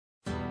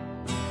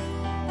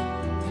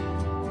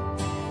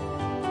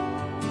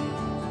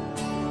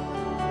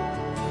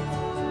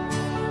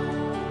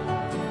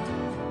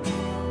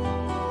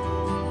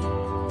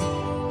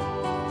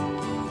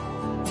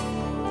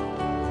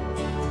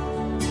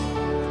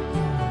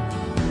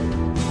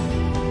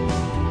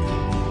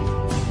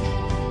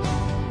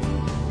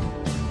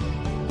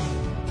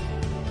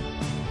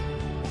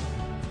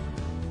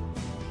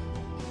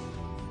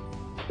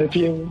If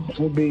you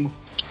would be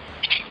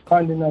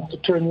kind enough to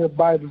turn your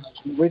Bibles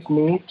with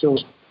me to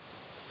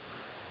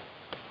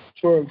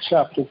Joel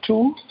chapter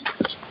 2,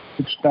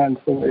 which stands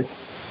for the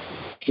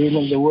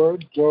reading of the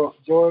word,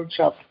 Joel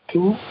chapter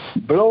 2.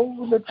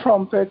 Blow the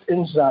trumpet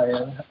in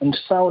Zion and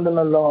sound an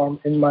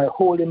alarm in my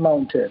holy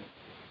mountain.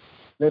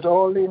 Let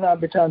all the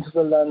inhabitants of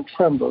the land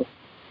tremble,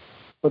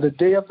 for the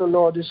day of the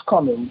Lord is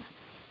coming,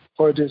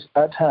 for it is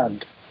at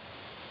hand.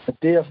 A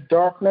day of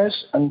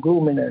darkness and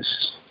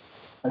gloominess,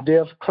 a day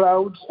of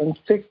clouds and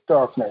thick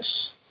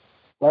darkness.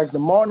 Like the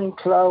morning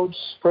clouds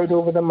spread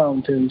over the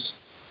mountains,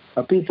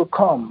 a people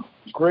come,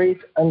 great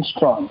and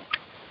strong,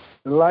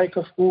 the like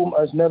of whom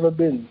has never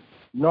been,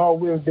 nor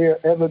will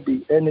there ever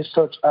be any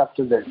such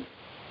after them.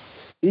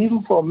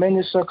 Even for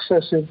many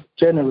successive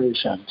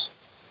generations,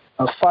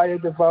 a fire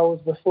devours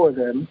before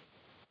them,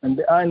 and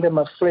behind them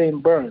a flame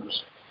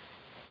burns.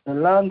 The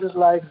land is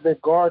like the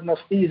Garden of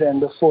Eden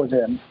before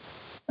them,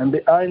 and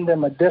behind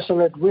them a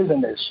desolate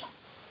wilderness.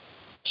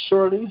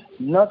 Surely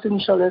nothing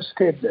shall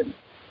escape them.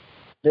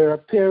 Their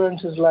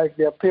appearance is like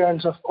the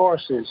appearance of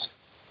horses,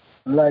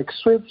 and like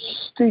swift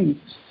steeds,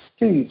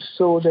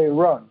 so they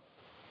run.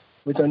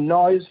 With a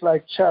noise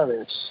like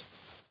chariots,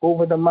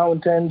 over the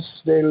mountains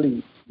they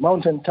leap,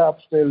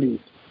 mountaintops they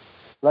leap,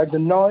 like the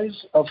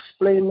noise of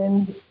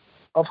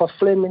a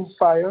flaming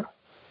fire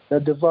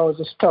that devours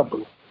the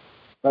stubble,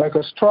 like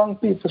a strong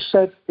people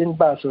set in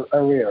battle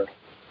array.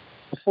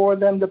 Before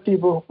them the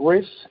people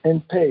race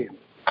in pain.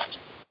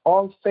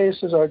 All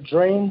faces are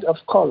drained of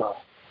color.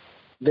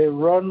 They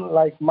run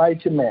like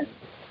mighty men.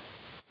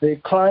 They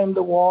climb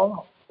the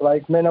wall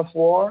like men of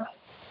war.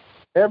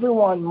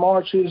 Everyone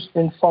marches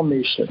in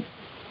formation,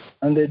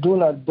 and they do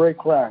not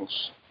break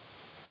ranks.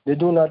 They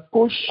do not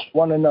push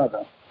one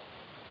another.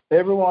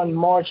 Everyone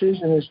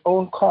marches in his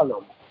own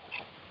column.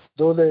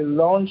 Though they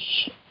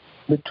launch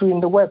between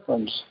the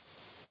weapons,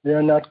 they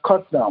are not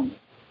cut down.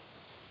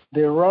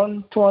 They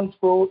run to and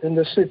fro in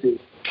the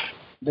city.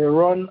 They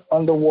run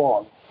on the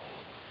wall.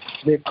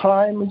 They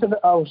climb into the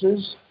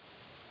houses.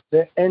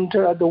 They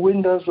enter at the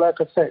windows like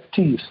a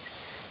thief.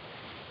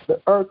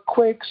 The earth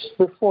quakes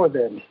before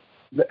them.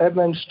 The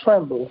heavens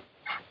tremble.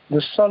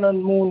 The sun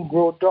and moon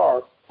grow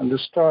dark, and the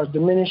stars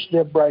diminish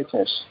their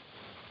brightness.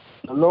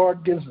 The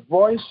Lord gives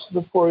voice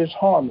before his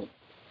army,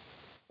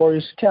 for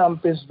his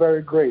camp is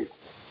very great.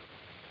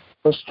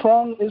 For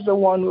strong is the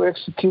one who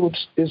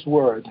executes his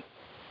word.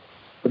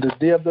 But the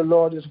day of the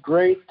Lord is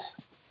great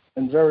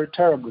and very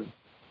terrible.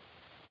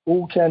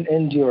 Who can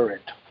endure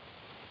it?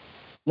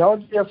 Now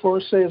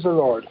therefore, says the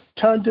Lord,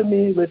 turn to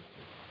me with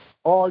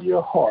all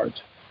your heart,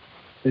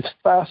 with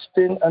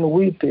fasting and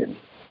weeping,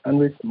 and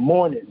with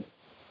mourning.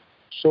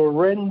 So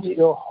rend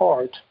your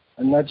heart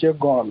and not your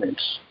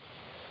garments.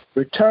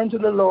 Return to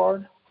the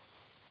Lord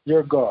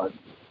your God,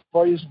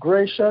 for he is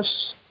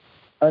gracious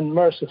and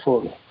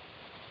merciful,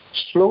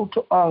 slow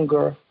to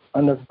anger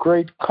and of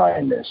great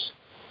kindness,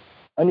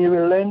 and he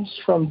relents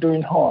from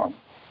doing harm.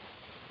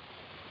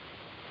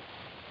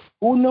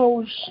 Who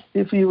knows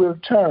if he will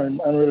turn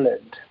and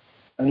relent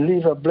and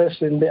leave a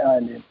blessing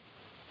behind him,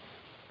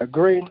 a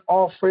grain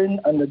offering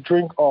and a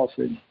drink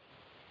offering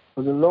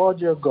for the Lord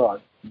your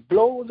God?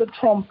 Blow the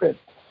trumpet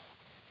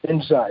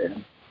in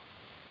Zion.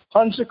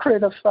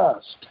 Consecrate a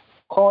fast.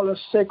 Call a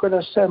sacred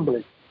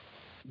assembly.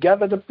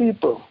 Gather the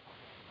people.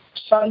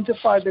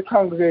 Sanctify the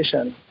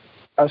congregation.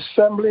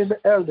 Assemble the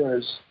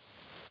elders.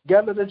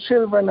 Gather the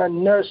children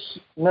and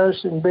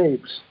nursing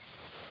babes.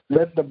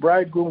 Let the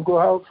bridegroom go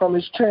out from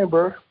his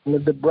chamber, and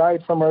let the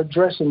bride from her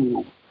dressing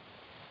room.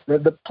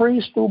 Let the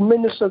priest who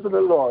minister to the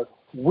Lord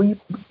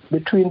weep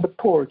between the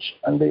porch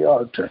and the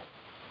altar.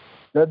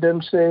 Let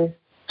them say,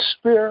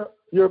 spare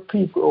your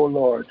people, O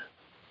Lord,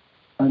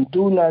 and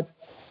do not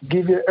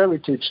give your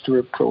heritage to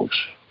reproach,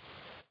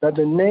 that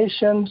the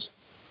nations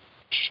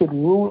should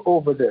rule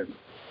over them.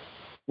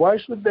 Why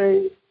should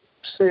they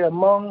say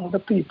among the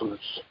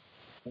peoples,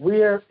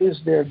 where is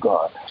their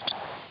God?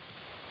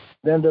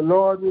 Then the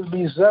Lord will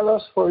be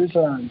zealous for his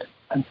land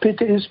and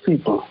pity his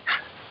people.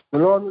 The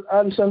Lord will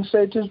answer and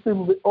say to his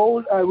people,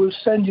 behold, I will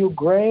send you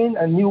grain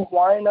and new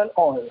wine and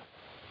oil,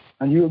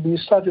 and you will be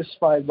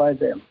satisfied by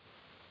them.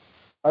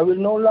 I will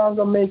no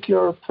longer make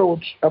your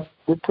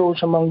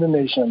reproach among the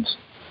nations,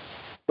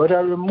 but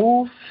I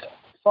remove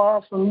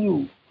far from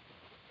you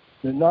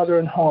the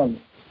northern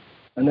army,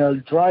 and I'll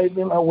drive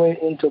him away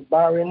into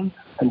barren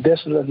and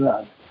desolate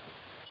land,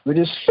 with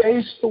his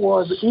face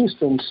towards the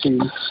eastern sea,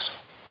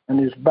 and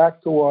his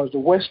back towards the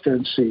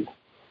western sea.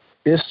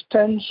 His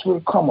stench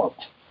will come up,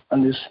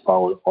 and his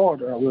foul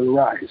odor will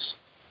rise,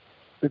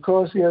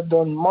 because he has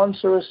done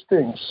monstrous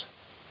things.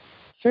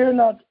 Fear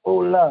not, O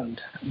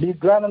land, be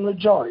glad and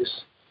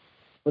rejoice,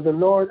 for the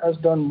Lord has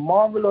done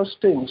marvelous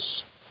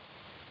things.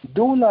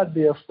 Do not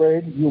be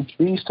afraid, you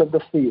beast of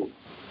the field,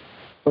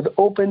 for the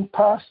open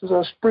pastures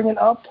are springing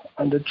up,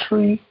 and the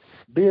tree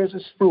bears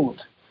its fruit.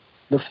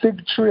 The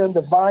fig tree and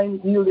the vine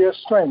yield their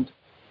strength.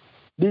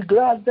 Be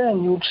glad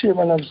then, you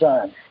children of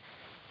Zion,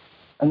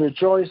 and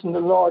rejoice in the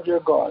Lord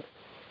your God.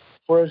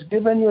 For he has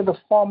given you the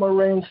former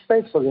rain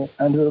faithfully,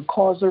 and will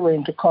cause the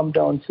rain to come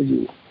down for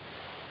you.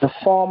 the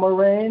former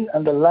rain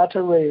and the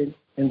latter rain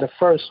in the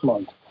first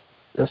month.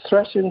 The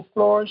threshing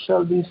floor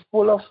shall be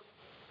full of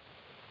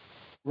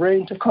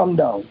rain to come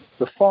down,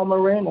 the former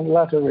rain and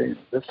latter rain.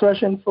 The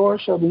threshing floor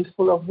shall be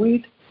full of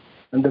wheat,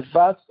 and the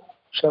vats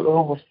shall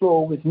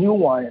overflow with new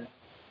wine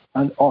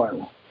and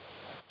oil.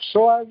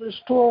 So I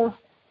restore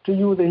to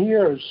you the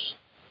years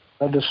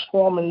that the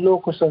swarming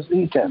locust has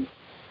eaten,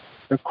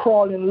 the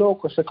crawling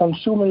locust, the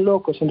consuming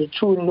locust, and the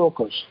chewing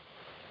locust,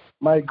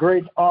 my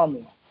great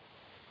army,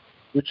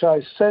 which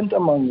I sent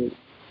among you.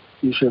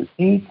 You shall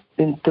eat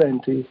in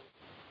plenty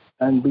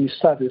and be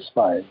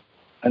satisfied,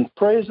 and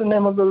praise the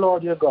name of the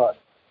Lord your God,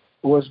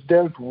 who has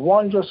dealt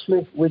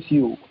wondrously with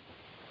you,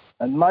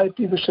 and my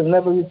people shall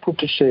never be put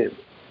to shame.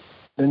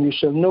 Then you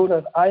shall know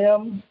that I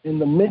am in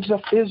the midst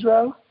of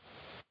Israel.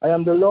 I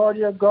am the Lord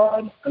your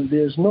God, and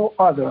there is no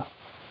other.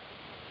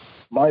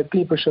 My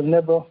people shall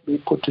never be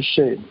put to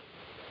shame.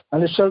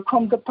 And it shall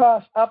come to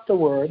pass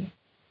afterward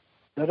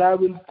that I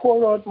will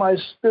pour out my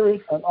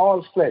spirit on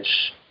all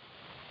flesh,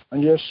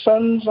 and your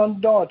sons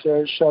and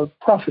daughters shall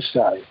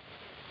prophesy.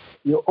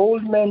 Your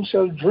old men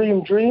shall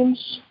dream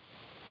dreams,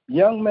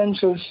 young men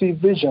shall see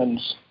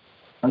visions,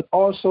 and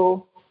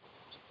also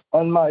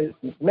on my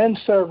men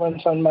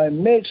servants and my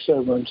maid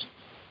servants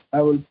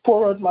I will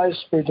pour out my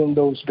spirit in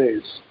those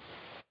days.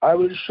 I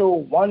will show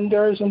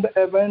wonders in the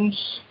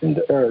heavens, in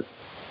the earth,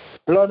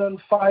 blood and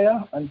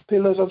fire and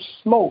pillars of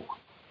smoke.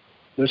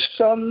 The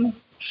sun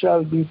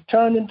shall be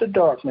turned into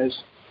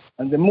darkness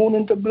and the moon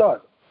into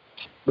blood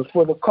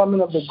before the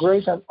coming of the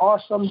great and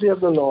awesome day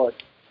of the Lord.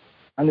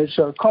 And it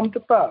shall come to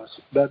pass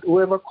that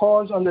whoever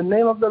calls on the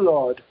name of the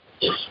Lord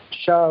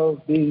shall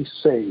be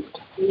saved.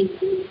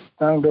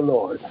 Thank the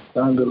Lord.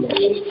 Thank the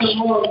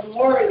Lord.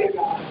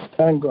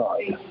 Thank God.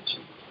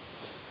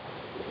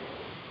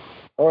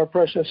 Our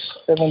precious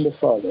Heavenly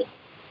Father,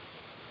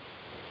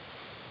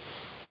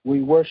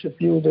 we worship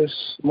you this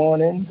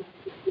morning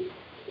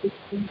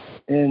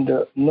in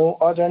no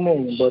other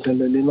name but in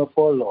the name of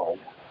our Lord.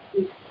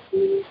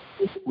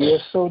 We are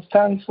so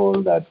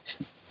thankful that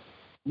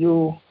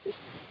you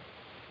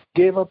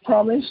gave a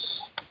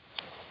promise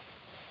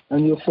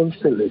and you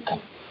fulfill it.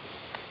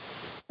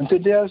 And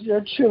today as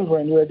your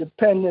children, we are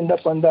dependent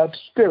upon that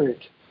spirit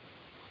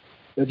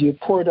that you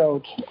poured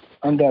out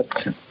on that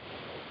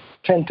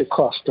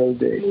Pentecostal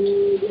day.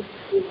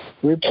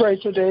 We pray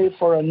today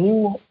for a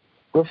new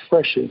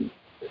refreshing,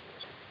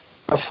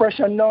 a fresh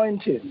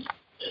anointing,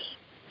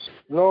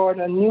 Lord,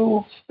 a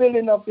new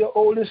filling of your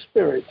Holy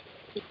Spirit,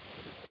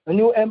 a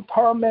new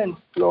empowerment,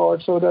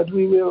 Lord, so that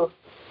we will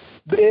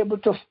be able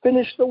to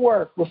finish the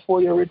work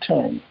before your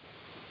return.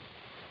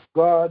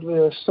 God, we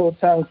are so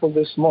thankful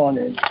this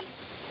morning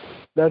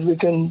that we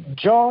can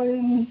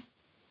join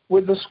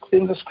with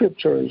in the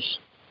scriptures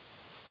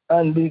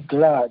and be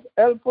glad.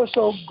 Help us,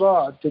 oh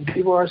God, to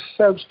give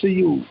ourselves to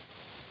you,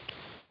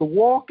 to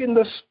walk in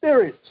the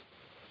Spirit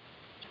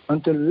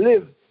and to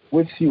live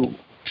with you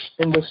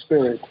in the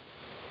Spirit.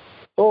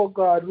 Oh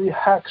God, we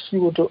ask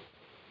you to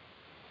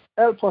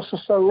help us to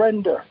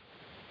surrender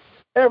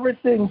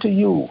everything to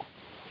you,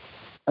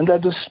 and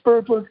that the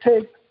Spirit will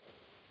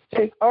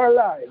take our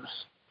lives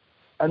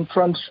and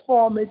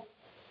transform it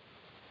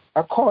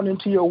according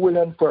to your will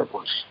and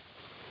purpose.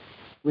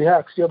 We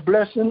ask your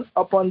blessing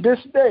upon this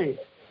day.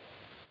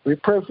 We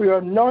pray for your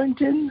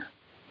anointing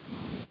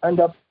and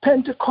the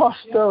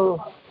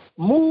Pentecostal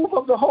move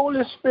of the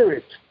Holy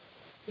Spirit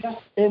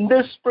in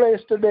this place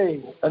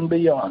today and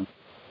beyond.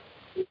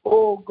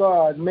 Oh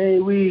God, may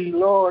we,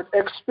 Lord,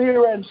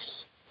 experience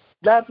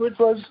that which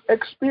was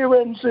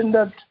experienced in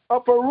that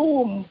upper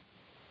room.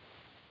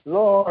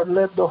 Lord,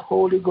 let the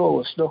Holy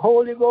Ghost,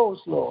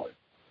 Lord,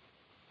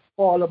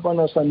 fall upon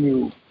us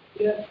anew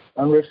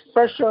and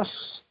refresh us,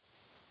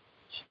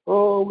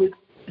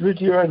 with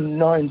your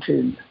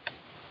anointing,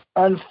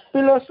 and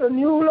fill us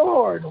anew,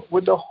 Lord,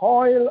 with the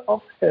oil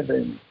of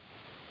heaven,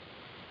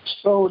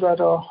 so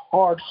that our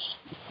hearts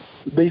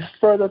be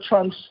further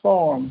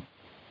transformed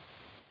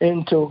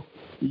into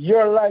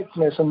your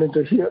likeness and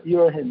into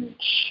your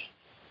image.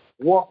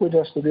 Walk with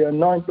us today,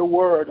 anoint the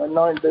word,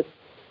 anoint the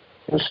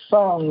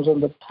songs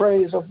and the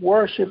praise of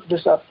worship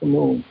this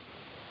afternoon.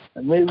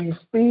 And may we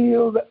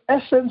feel the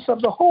essence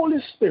of the Holy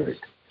Spirit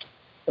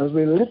as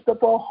we lift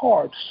up our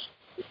hearts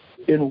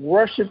in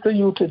worship to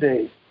you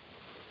today.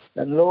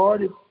 And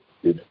Lord,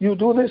 if you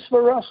do this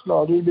for us,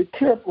 Lord, we'll be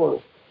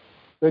careful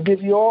to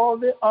give you all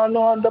the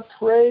honor and the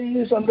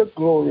praise and the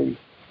glory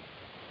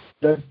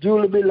that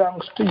duly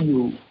belongs to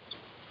you.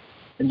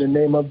 In the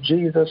name of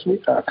Jesus,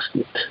 we ask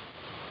it.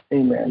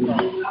 Amen.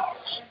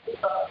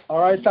 All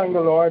right, thank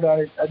the Lord.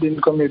 I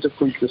didn't come here to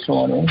preach this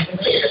morning,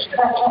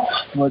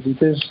 but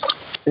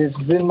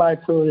it's been my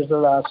privilege the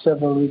last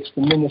several weeks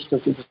to minister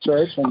to the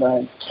church, and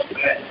I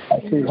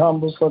feel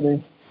humble for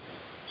the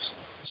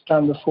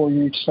stand before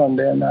you each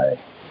Sunday, and I'm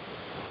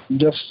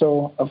just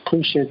so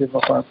appreciative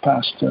of our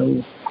pastor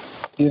who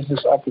gives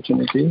this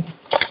opportunity.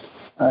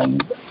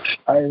 And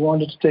I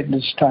wanted to take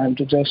this time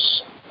to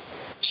just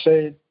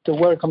say to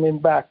welcome him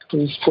back to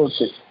his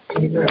pulpit.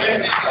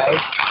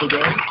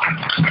 today.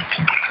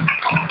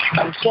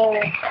 And so,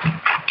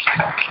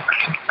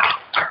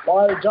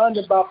 while John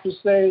the Baptist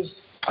says,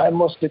 I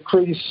must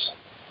decrease,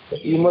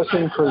 you must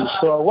increase.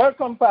 So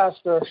welcome,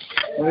 Pastor.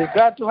 We're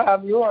glad to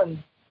have you,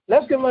 and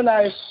let's give him a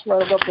nice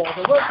round of applause.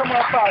 And welcome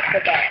our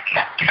Pastor back.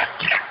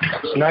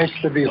 It's nice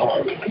to be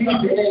home.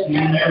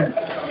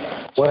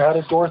 How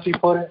did Dorothy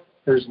put it?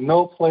 There's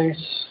no place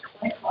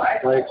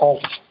like home.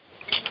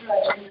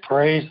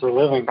 Praise the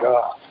living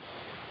God.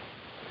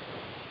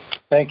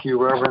 Thank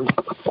you, Reverend.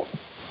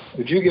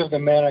 Would you give the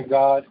man of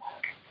God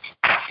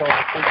some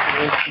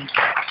appreciation?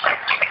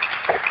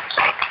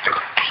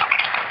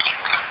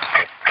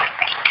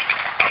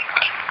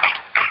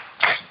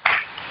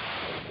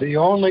 The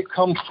only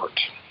comfort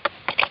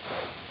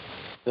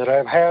that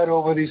I've had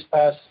over these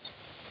past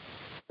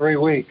 3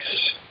 weeks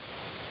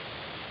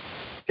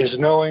is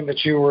knowing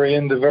that you were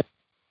in the very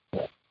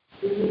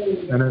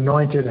and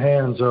anointed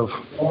hands of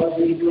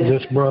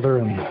this brother,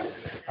 and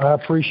I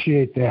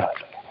appreciate that.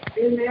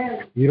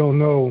 Amen. You don't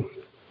know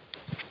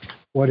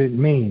what it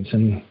means,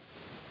 and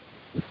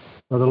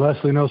Brother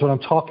Leslie knows what I'm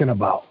talking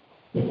about.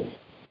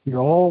 You're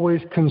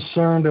always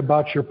concerned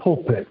about your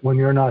pulpit when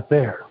you're not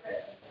there.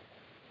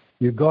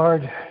 You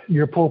guard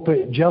your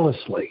pulpit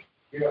jealously.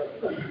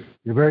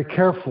 You're very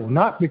careful,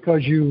 not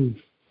because you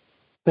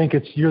think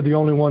you're the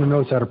only one who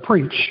knows how to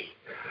preach,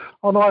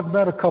 although I've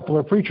met a couple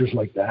of preachers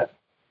like that,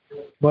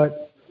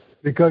 but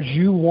because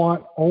you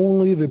want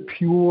only the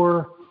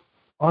pure,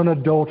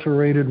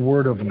 unadulterated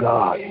Word of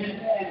God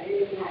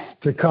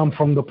to come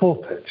from the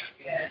pulpit.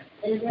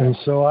 And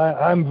so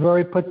I'm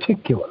very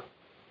particular,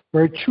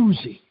 very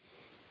choosy.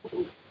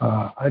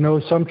 I know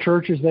some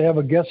churches, they have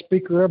a guest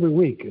speaker every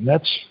week, and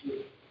that's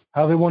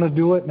how they want to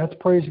do it, and that's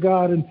praise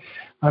God, and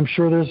I'm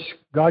sure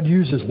God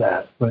uses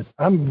that. But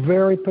I'm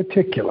very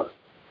particular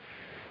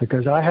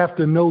because I have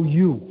to know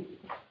you.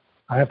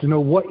 I have to know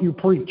what you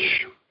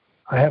preach.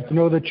 I have to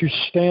know that you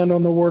stand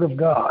on the Word of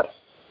God,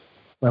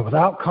 but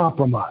without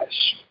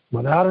compromise,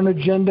 without an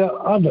agenda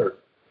other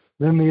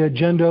than the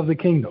agenda of the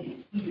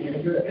kingdom.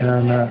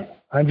 And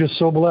I'm just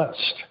so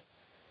blessed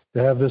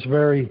to have this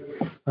very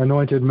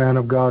anointed man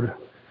of God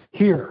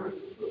here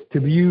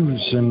to be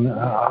used, and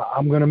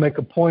I'm going to make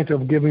a point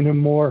of giving him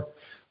more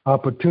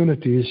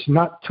opportunities,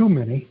 not too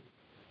many.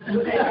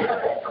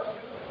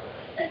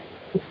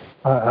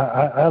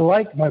 I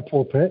like my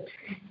pulpit.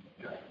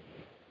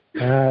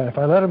 If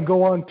I let him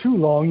go on too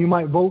long, you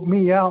might vote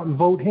me out and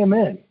vote him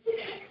in.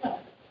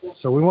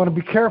 So we want to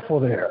be careful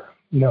there.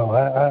 No,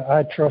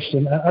 I trust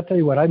him. I'll tell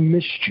you what, I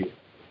missed you.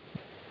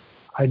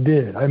 I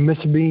did. I miss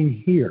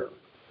being here.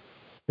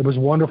 It was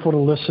wonderful to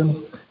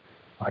listen.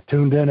 I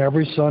tuned in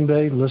every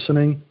Sunday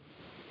listening.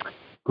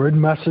 Good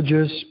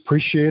messages.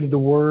 Appreciated the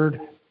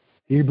Word.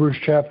 Hebrews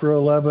chapter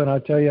 11. I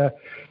tell you,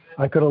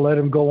 I could have let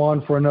him go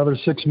on for another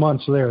 6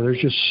 months there.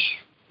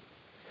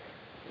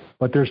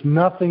 But there's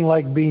nothing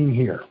like being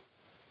here.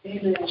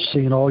 Amen.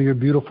 Seeing all your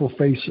beautiful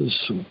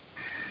faces.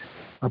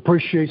 I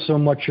appreciate so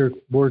much your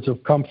words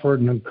of comfort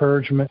and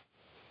encouragement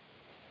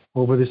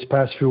over this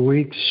past few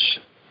weeks.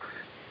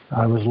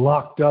 I was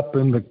locked up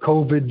in the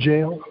COVID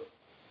jail.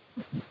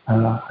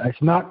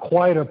 It's not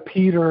quite a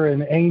Peter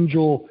and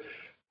angel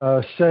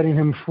setting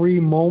him free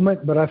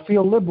moment, but I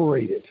feel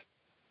liberated.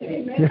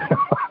 Amen.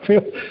 I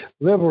feel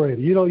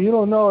liberated. You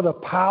don't know the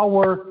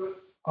power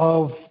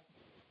of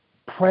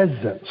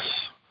presence.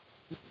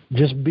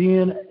 Just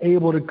being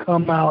able to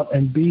come out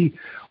and be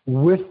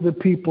with the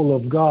people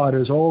of God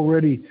has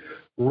already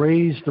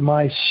raised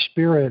my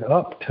spirit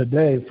up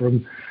today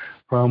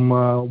from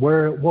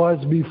where it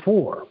was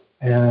before.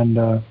 And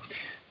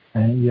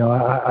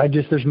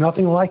there's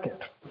nothing like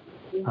it.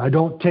 I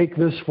don't take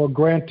this for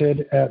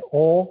granted at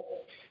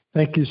all.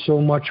 Thank you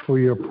so much for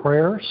your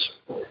prayers.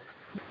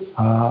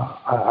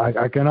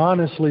 I can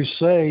honestly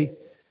say,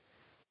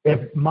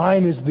 if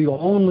mine is the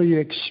only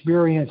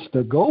experience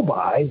to go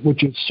by,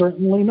 which it's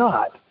certainly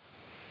not,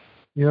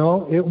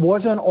 it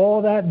wasn't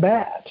all that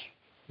bad.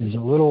 There's a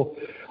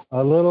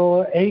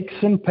little aches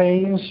and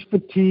pains,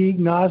 fatigue,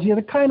 nausea,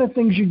 the kind of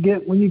things you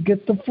get when you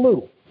get the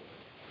flu.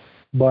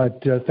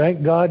 But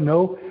thank God,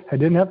 no, I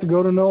didn't have to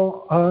go to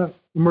no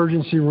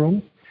emergency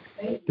room.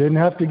 Didn't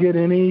have to get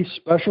any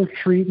special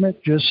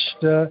treatment. Just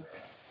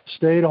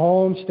stayed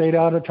home,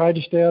 tried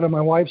to stay out of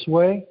my wife's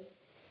way,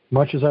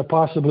 much as I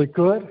possibly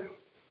could.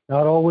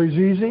 Not always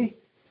easy,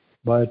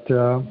 but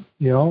the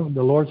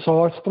Lord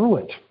saw us through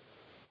it.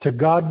 To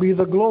God be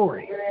the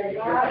glory.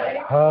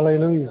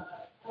 Hallelujah.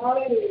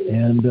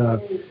 And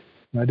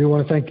I do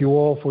want to thank you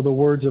all for the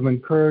words of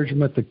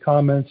encouragement, the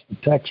comments, the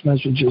text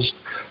messages,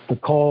 the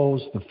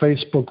calls, the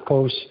Facebook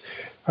posts.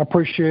 I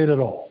appreciate it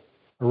all.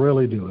 I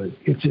really do.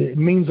 It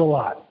means a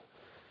lot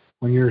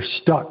when you're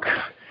stuck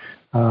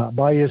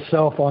by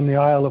yourself on the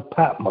Isle of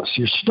Patmos.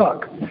 You're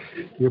stuck.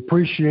 You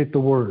appreciate the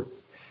word.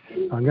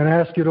 I'm going to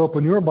ask you to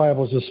open your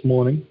Bibles this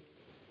morning.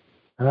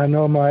 And I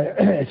know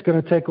it's going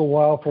to take a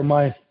while for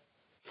my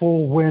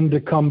full wind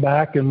to come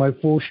back and my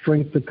full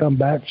strength to come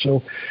back.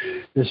 So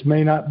this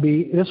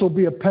will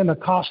be a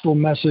Pentecostal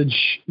message,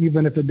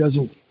 even if it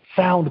doesn't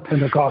sound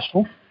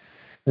Pentecostal.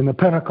 in the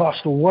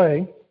Pentecostal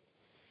way.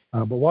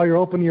 But while you're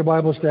opening your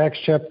Bibles to Acts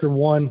chapter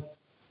 1,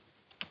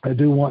 I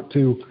do want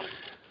to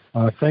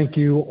thank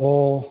you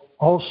all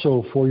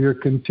also for your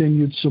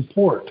continued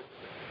support,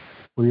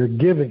 for your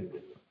giving.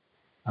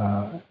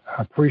 I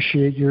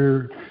appreciate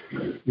your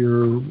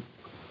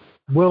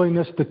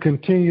willingness to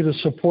continue to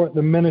support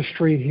the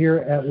ministry here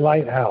at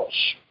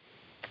Lighthouse.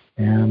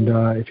 And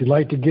if you'd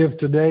like to give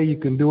today, you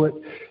can do it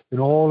in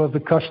all of the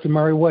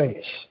customary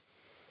ways.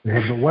 We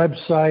have the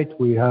website,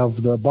 we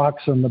have the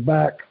box on the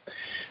back.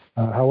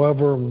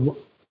 However,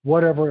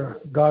 whatever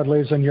God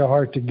lays on your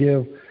heart to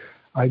give,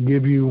 I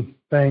give you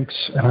thanks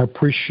and I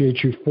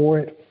appreciate you for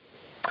it.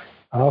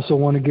 I also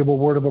want to give a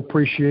word of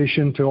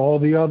appreciation to all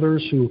the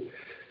others who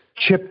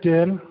chipped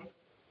in.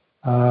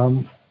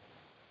 It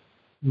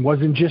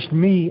wasn't just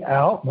me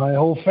out; my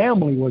whole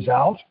family was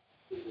out.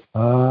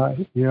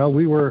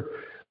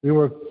 We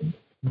were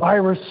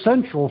virus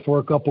central for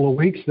a couple of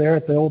weeks there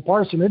at the old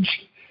parsonage,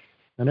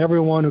 and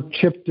everyone who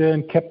chipped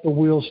in kept the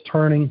wheels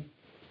turning,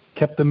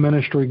 kept the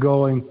ministry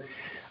going.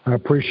 I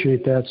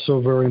appreciate that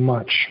so very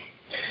much.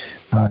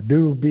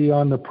 Do be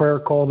on the prayer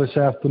call this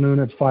afternoon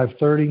at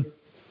 5:30.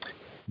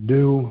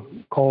 Do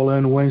call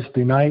in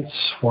Wednesday nights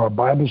for our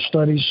Bible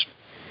studies.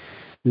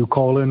 Do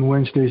call in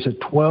Wednesdays at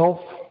 12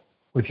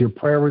 with your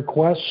prayer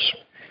requests,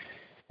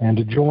 and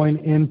to join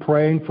in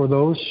praying for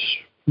those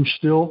who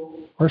still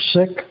are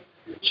sick,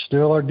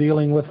 still are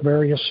dealing with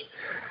various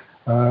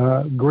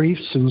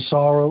griefs and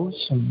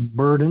sorrows and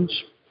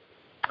burdens.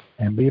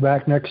 And be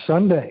back next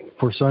Sunday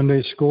for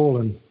Sunday school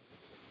and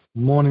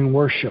morning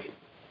worship.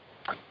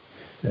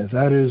 If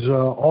that is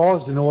all,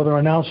 is there no other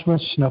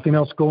announcements, nothing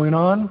else going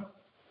on?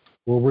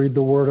 We'll read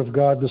the Word of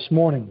God this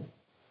morning.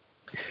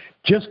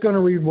 Just going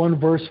to read one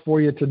verse for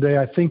you today.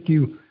 I think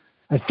you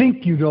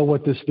know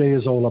what this day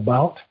is all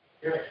about.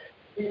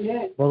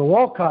 Brother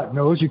Walcott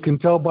knows. You can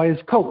tell by his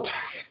coat.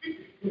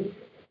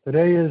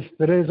 Today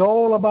is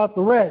all about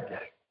the red.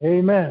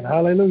 Amen.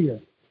 Hallelujah.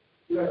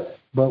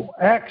 But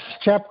Acts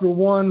chapter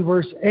 1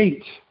 verse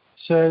 8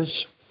 says,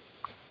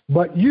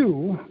 "But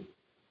you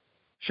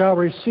shall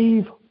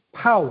receive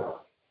power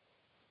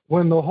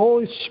when the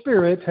Holy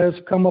Spirit has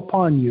come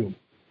upon you,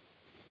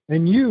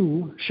 and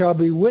you shall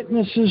be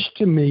witnesses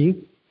to me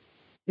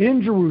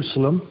in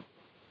Jerusalem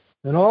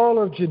and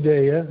all of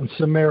Judea and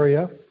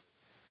Samaria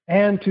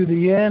and to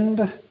the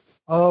end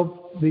of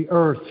the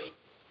earth."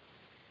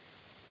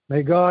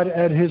 May God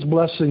add His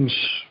blessings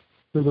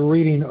to the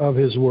reading of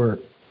His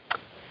Word.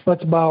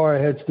 Let's bow our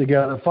heads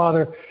together.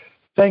 Father,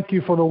 thank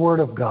you for the Word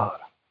of God.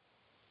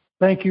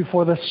 Thank you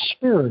for the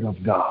Spirit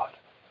of God.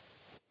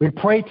 We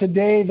pray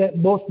today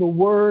that both the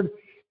Word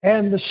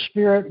and the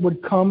Spirit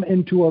would come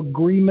into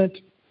agreement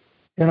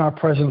in our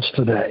presence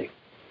today.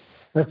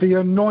 That the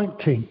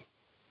anointing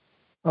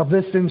of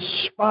this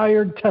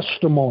inspired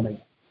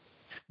testimony,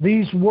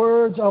 these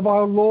words of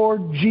our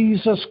Lord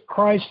Jesus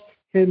Christ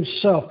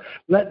Himself,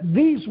 let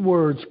these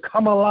words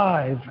come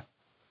alive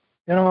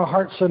in our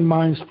hearts and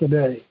minds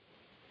today.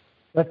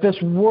 Let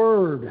this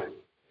word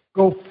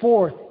go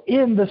forth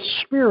in the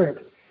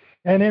Spirit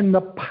and in the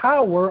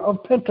power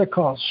of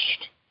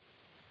Pentecost.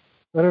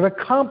 Let it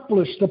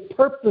accomplish the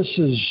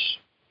purposes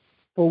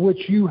for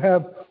which you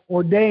have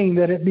ordained,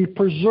 that it be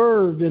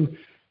preserved and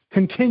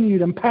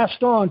continued and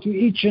passed on to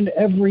each and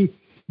every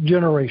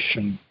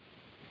generation.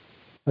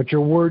 Let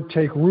your word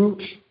take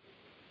root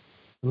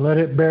and let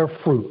it bear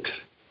fruit.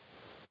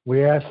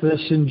 We ask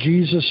this in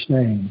Jesus'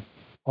 name.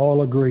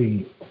 All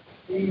agree.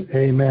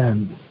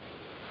 Amen.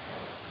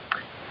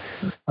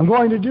 I'm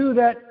going to do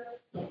that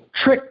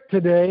trick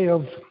today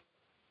of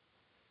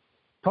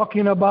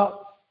talking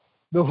about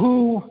the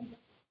who,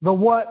 the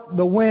what,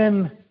 the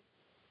when,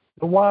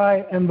 the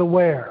why, and the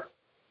where.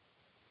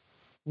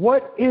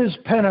 What is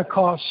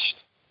Pentecost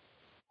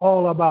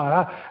all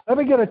about? Let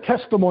me get a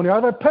testimony. Are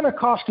there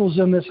Pentecostals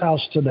in this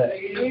house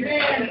today?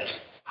 Amen.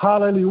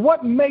 Hallelujah.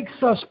 What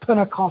makes us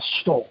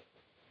Pentecostal?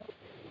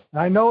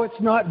 I know it's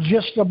not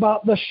just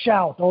about the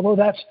shout, although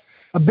that's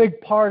a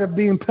big part of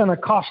being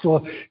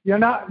Pentecostal. You're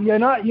not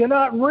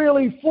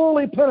really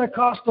fully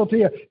Pentecostal till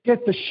you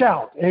get the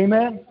shout.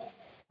 Amen.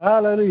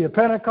 Hallelujah.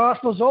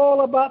 Pentecostal is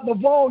all about the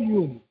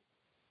volume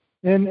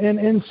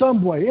in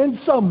some way. In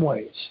some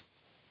ways,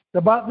 it's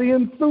about the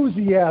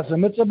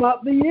enthusiasm. It's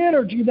about the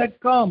energy that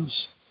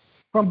comes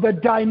from the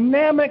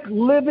dynamic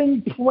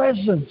living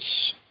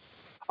presence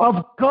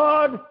of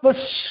God the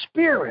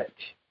Spirit,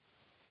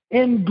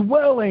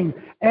 indwelling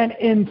and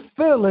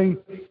infilling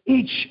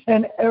each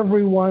and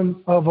every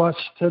one of us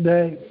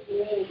today.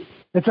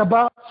 It's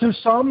about, to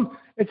some,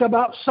 it's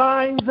about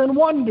signs and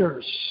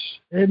wonders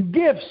and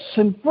gifts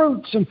and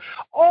fruits and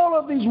all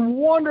of these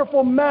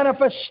wonderful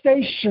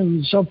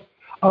manifestations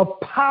of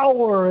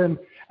power. And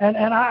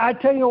I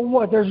tell you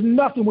what, there's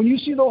nothing. When you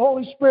see the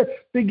Holy Spirit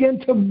begin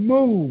to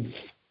move,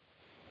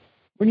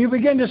 when you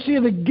begin to see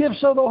the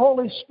gifts of the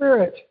Holy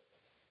Spirit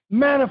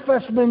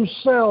manifest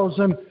themselves,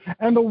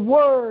 and the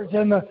words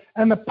and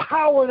the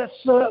power that's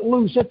let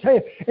loose.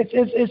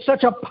 It's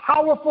such a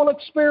powerful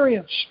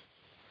experience.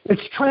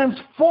 It's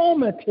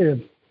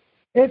transformative.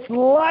 It's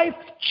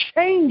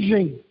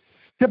life-changing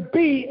to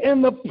be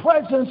in the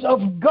presence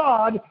of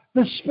God,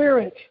 the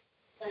Spirit.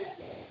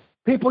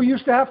 People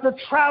used to have to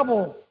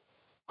travel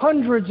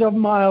hundreds of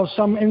miles,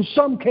 in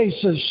some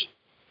cases,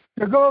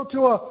 to go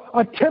to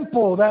a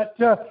temple that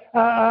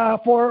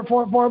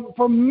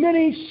for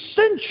many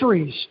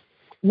centuries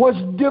was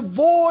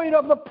devoid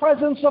of the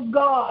presence of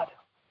God.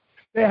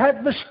 They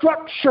had the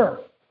structure.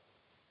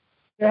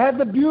 They had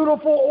the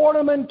beautiful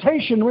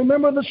ornamentation.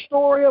 Remember the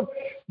story of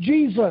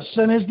Jesus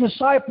and his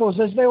disciples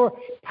as they were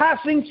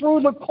passing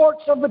through the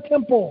courts of the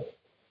temple.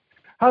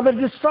 How the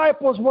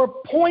disciples were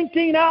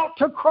pointing out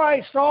to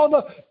Christ all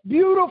the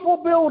beautiful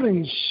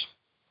buildings,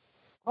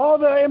 all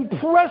the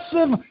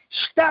impressive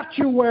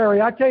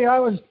statuary. I tell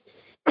you,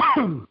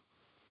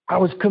 I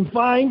was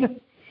confined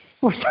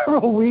for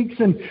several weeks,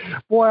 and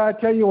boy, I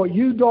tell you what,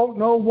 you don't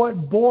know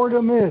what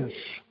boredom is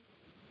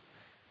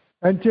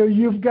until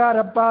you've got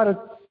about a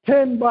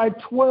 10 by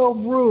 12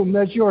 room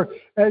as your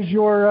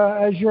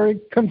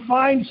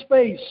confined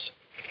space,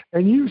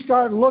 and you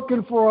start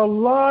looking for a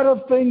lot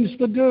of things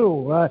to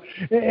do.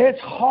 It's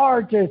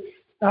hard to.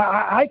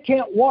 I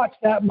can't watch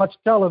that much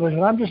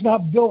television. I'm just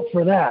not built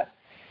for that.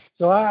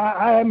 So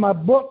I had my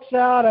books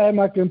out, I had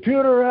my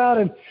computer out,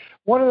 and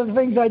one of the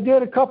things I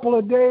did a couple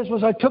of days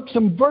was I took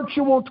some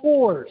virtual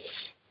tours.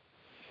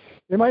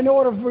 You might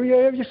know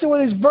you see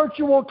one of these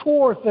virtual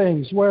tour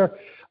things where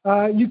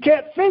you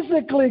can't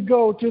physically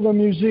go to the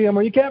museum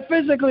or you can't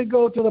physically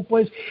go to the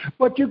place,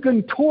 but you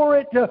can tour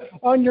it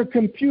on your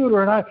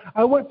computer. And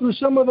I went through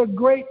some of the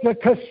great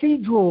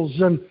cathedrals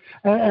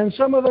and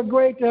some of the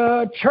great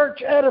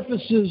church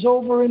edifices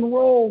over in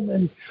Rome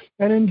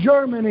and in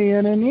Germany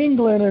and in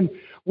England and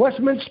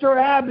Westminster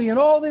Abbey and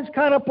all these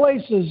kind of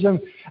places. And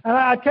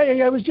I tell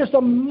you, it was just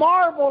a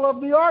marvel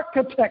of the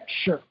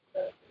architecture.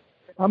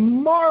 I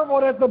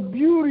marveled at the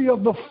beauty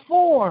of the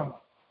form.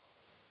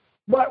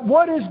 But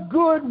what is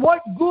good?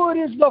 What good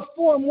is the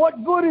form?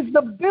 What good is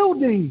the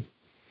building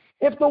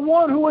if the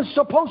one who is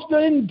supposed to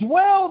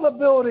indwell the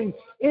building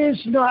is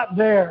not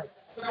there?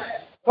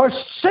 For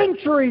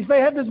centuries they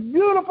had this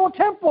beautiful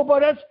temple,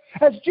 but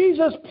as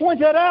Jesus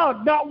pointed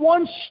out, not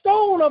one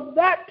stone of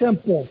that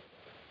temple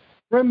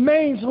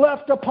remains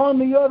left upon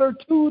the other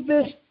to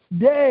this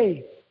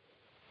day.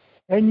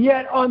 And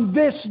yet on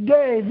this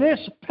day,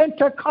 this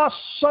Pentecost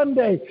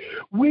Sunday,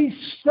 we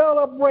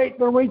celebrate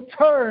the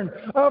return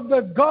of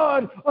the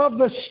God of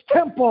the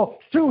temple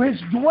to his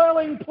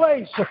dwelling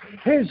place,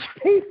 his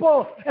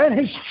people, and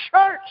his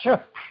church.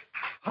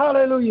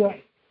 Hallelujah.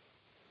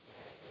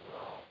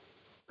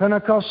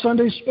 Pentecost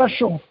Sunday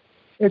special.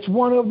 It's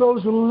one of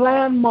those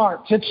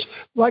landmarks. It's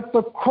like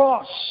the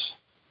cross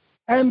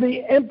and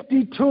the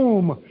empty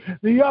tomb.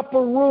 The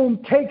upper room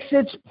takes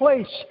its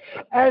place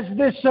as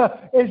this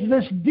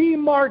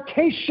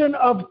demarcation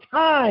of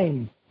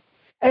time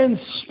and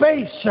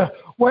space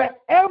where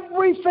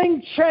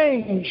everything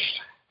changed.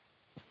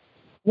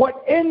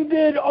 What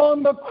ended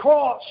on the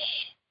cross,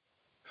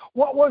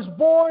 what was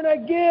born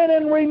again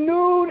and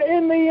renewed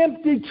in the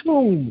empty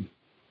tomb,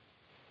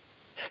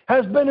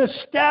 has been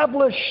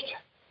established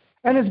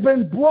and has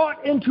been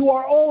brought into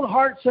our own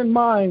hearts and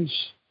minds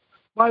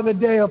by the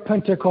day of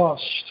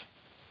Pentecost.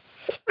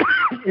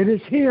 It is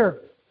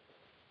here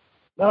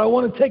that I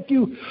want to take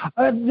you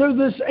through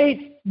this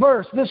 8th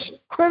verse, this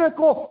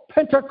critical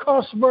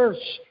Pentecost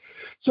verse,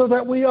 so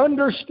that we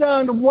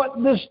understand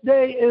what this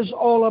day is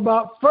all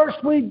about.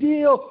 First, we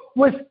deal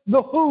with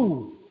the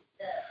who.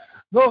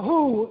 The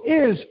who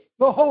is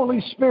the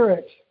Holy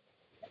Spirit.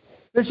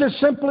 This is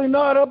simply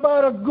not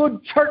about a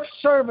good church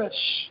service.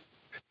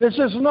 This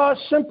is not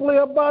simply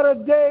about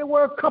a day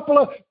where a couple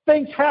of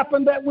things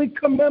happen that we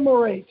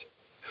commemorate.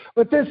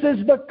 But this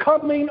is the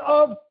coming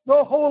of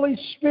the Holy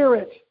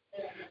Spirit.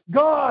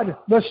 God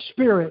the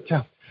Spirit.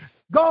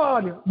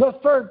 God the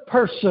third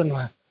person.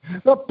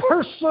 The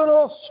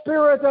personal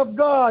Spirit of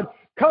God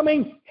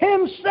coming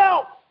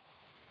himself.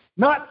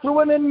 Not through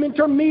an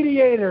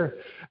intermediator.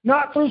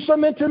 Not through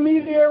some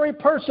intermediary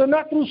person.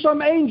 Not through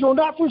some angel.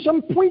 Not through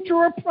some preacher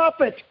or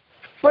prophet.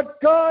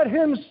 But God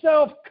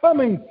himself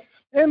coming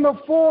in the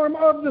form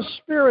of the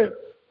Spirit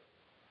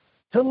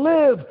to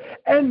live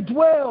and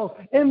dwell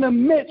in the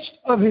midst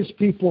of his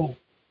people.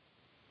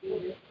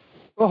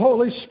 The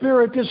Holy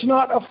Spirit is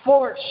not a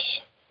force.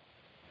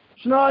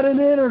 It's not an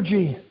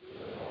energy.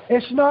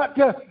 It's not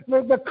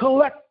the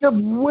collective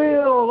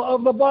will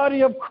of the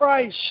body of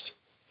Christ.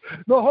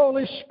 The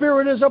Holy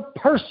Spirit is a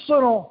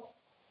personal,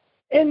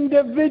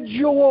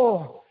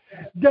 individual,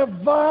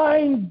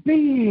 divine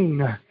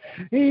being.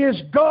 He is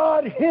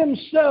God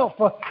himself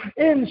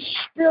in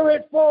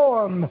spirit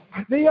form,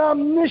 the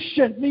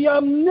omniscient, the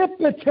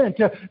omnipotent,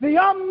 the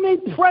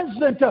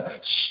omnipresent,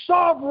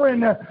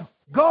 sovereign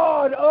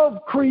God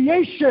of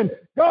creation,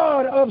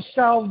 God of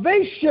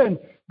salvation,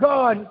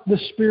 God the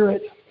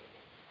Spirit.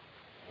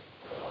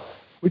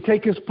 We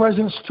take his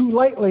presence too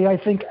lightly, I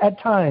think, at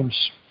times.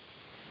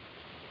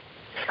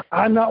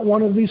 I'm not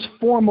one of these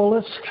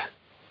formalists.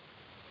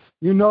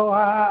 You know,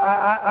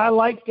 I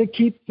like to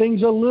keep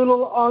things a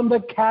little on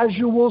the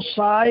casual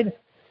side.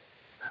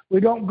 We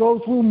don't go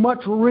through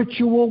much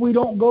ritual. We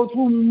don't go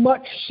through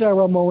much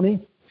ceremony,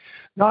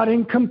 not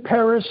in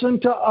comparison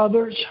to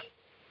others.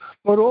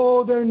 But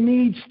there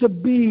needs to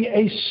be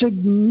a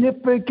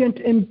significant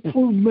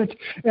improvement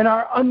in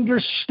our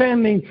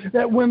understanding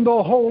that when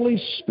the Holy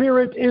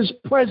Spirit is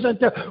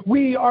present,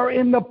 we are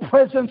in the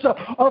presence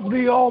of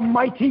the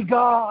Almighty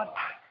God.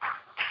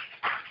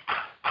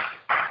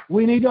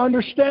 We need to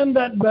understand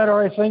that better,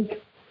 I think.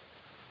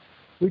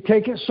 We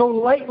take it so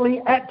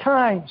lightly at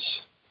times.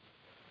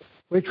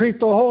 We treat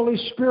the Holy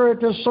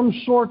Spirit as some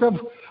sort of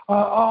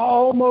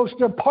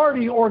almost a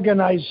party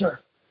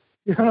organizer,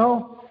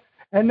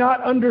 and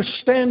not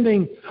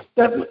understanding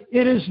that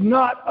it is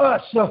not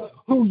us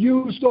who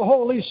use the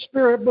Holy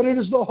Spirit, but it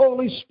is the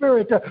Holy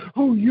Spirit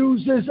who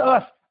uses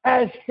us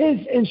as His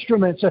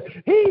instruments.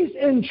 He's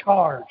in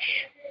charge.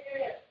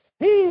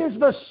 He is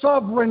the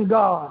sovereign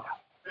God.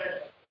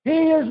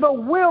 He is the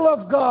will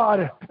of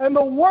God and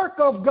the work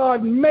of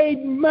God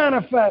made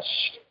manifest.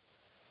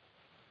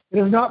 It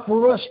is not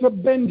for us to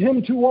bend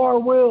Him to our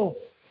will,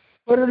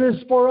 but it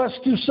is for us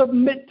to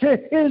submit to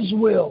His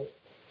will.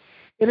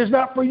 It is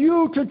not for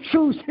you to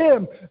choose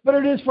Him, but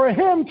it is for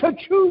Him to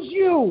choose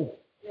you,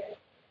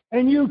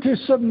 and you to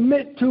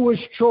submit to His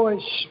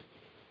choice.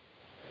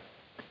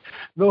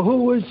 The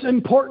who is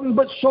important,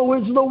 but so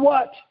is the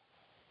what.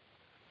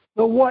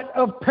 The what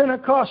of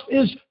Pentecost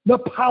is the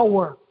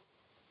power.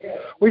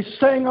 We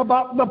sang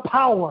about the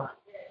power.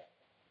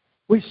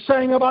 We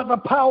sang about the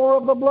power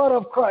of the blood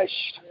of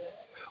Christ.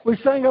 We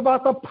sang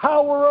about the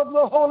power of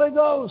the Holy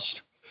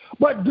Ghost.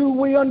 But do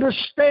we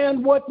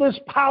understand what this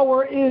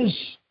power is?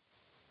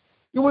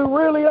 Do we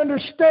really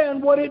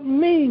understand what it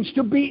means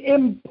to be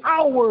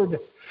empowered,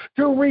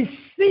 to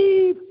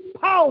receive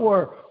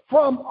power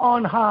from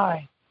on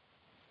high?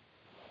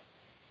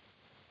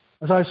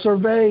 As I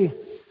survey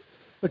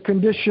the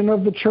condition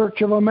of the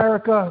Church of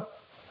America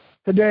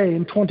today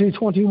in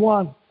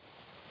 2021,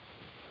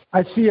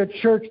 I see a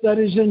church that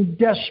is in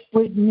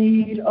desperate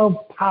need of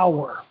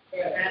power.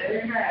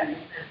 Amen.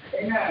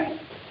 Amen.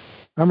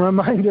 I'm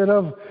reminded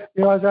of,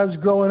 as I was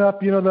growing up,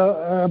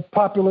 the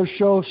popular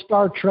show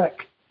Star Trek.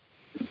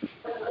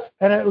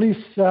 And at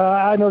least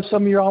I know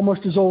some of you are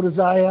almost as old as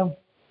I am.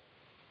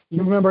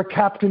 You remember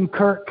Captain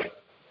Kirk.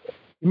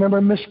 You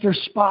remember Mr.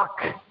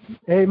 Spock.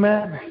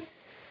 Amen.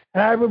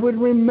 And I would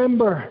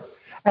remember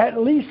at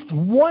least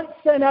once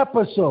an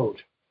episode,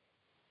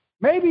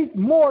 maybe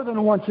more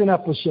than once an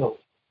episode,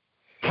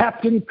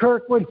 Captain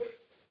Kirk would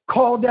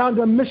call down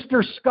to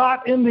Mr.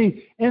 Scott in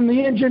the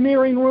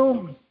engineering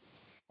room,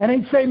 and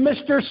he'd say,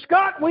 "Mr.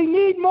 Scott, we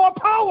need more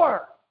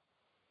power."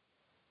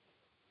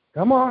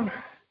 Come on.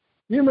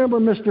 You remember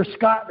Mr.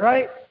 Scott,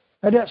 right?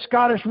 Had that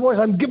Scottish voice.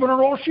 "I'm giving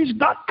her all she's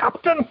got,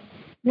 Captain."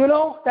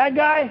 That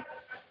guy.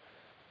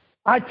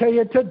 I tell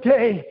you,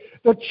 today,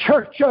 the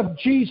Church of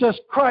Jesus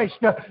Christ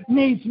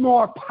needs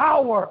more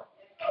power.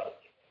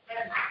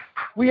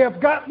 We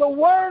have got the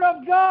Word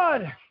of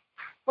God,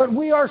 but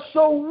we are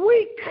so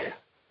weak.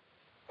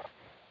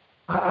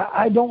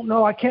 I don't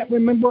know. I can't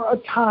remember a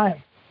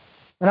time.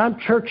 And I'm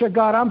Church of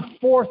God. I'm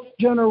 4th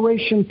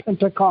generation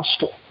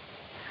Pentecostal.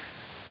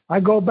 I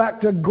go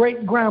back to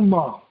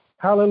great-grandma.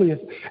 Hallelujah.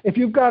 If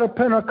you've got a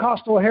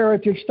Pentecostal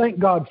heritage, thank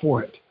God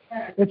for it.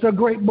 It's a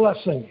great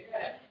blessing.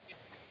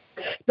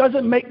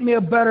 Doesn't make me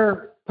a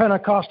better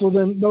Pentecostal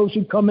than those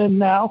who come in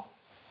now.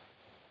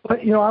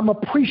 But, I'm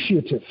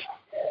appreciative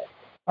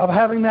of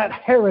having that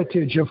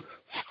heritage of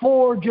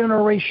 4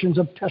 generations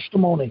of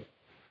testimony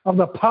of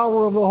the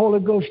power of the Holy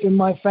Ghost in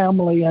my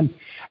family, and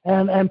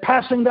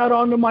passing that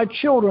on to my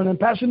children, and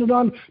passing it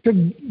on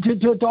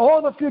to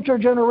all the future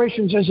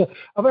generations is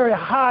a very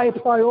high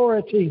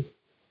priority.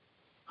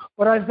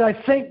 But as I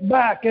think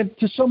back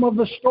to some of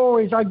the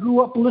stories I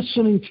grew up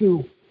listening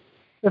to,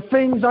 the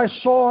things I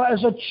saw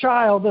as a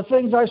child, the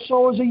things I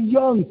saw as a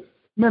young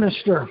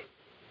minister,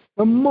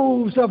 the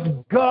moves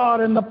of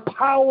God and the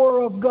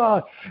power of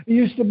God. It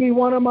used to be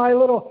one of my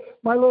little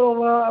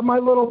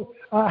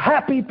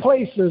happy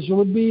places. It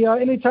would be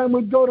anytime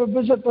we'd go to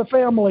visit the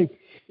family.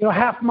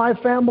 Half my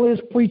family is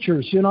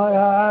preachers.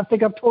 I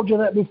think I've told you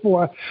that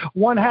before.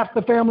 One half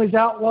the family is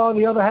outlaw,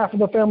 the other half of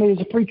the family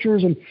is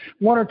preachers, and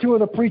 1 or 2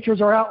 of the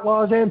preachers are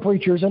outlaws and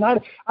preachers. And I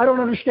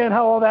don't understand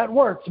how all that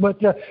works, but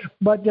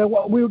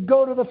we would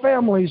go to the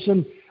families,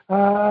 and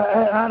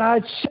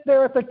I'd sit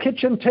there at the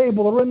kitchen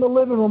table or in the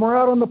living room or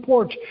out on the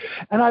porch,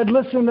 and I'd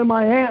listen to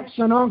my aunts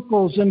and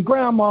uncles and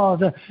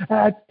grandmas, and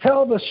I'd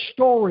tell the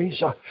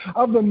stories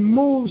of the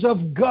moves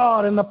of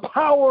God and the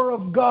power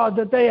of God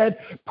that they had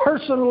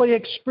personally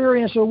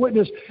experienced or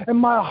witnessed, and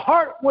my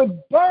heart would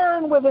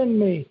burn within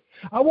me.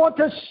 I want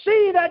to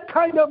see that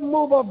kind of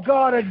move of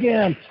God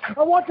again.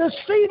 I want to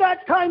see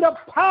that kind of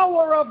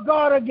power of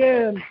God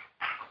again.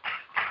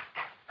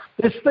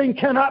 This thing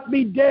cannot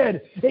be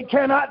dead. It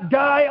cannot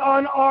die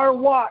on our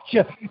watch.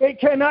 It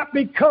cannot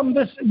become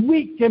this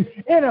weak and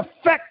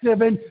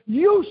ineffective and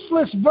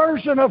useless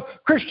version of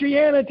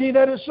Christianity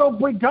that is so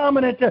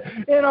predominant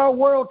in our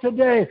world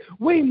today.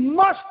 We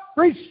must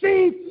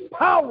receive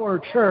power,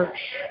 church.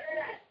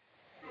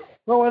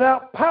 For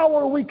without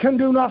power, we can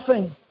do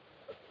nothing.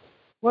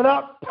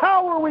 Without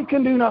power, we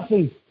can do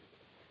nothing.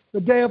 The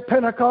day of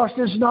Pentecost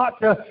is not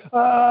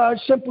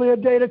simply a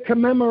day to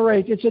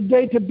commemorate. It's a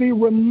day to be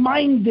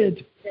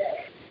reminded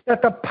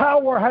that the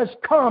power has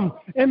come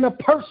in the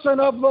person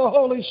of the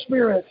Holy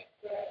Spirit.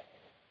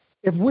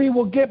 If we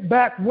will get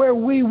back where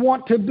we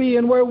want to be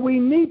and where we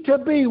need to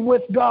be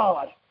with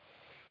God,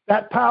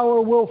 that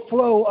power will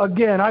flow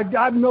again. I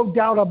have no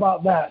doubt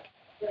about that.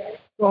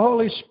 The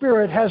Holy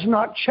Spirit has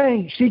not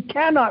changed. He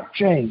cannot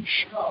change.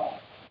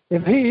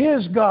 If He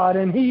is God,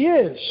 and He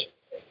is,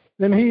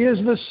 then He is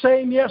the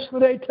same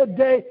yesterday,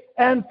 today,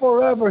 and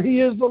forever.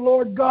 He is the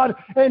Lord God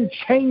and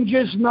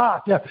changes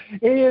not.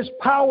 His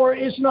power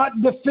is not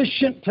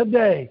deficient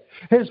today.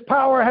 His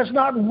power has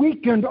not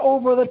weakened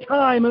over the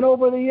time and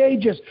over the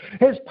ages.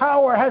 His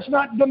power has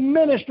not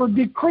diminished or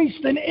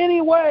decreased in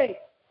any way.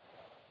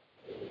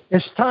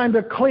 It's time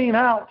to clean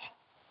out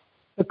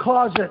the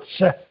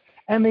closets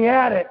and the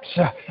attics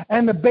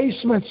and the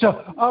basements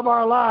of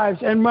our lives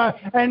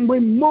and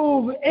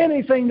remove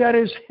anything that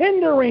is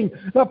hindering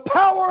the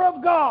power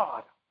of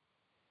God.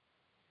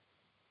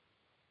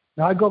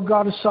 Now,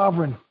 God is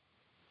sovereign,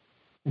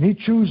 and He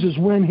chooses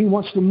when He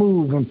wants to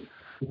move and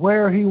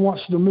where He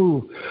wants to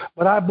move.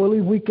 But I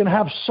believe we can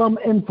have some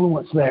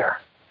influence there.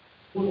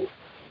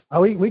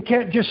 We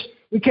can't just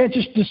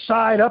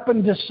decide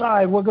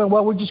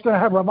we're just going to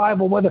have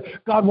revival whether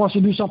God wants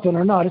to do something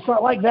or not. It's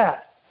not like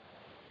that.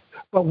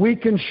 But we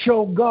can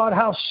show God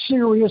how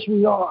serious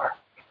we are,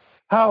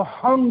 how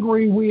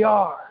hungry we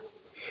are.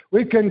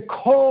 We can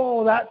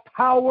call that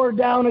power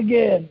down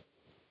again.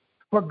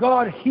 For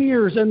God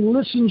hears and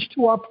listens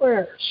to our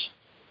prayers.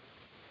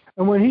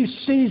 And when He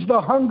sees the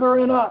hunger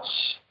in us,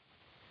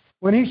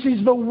 when He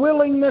sees the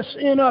willingness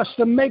in us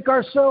to make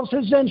ourselves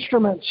His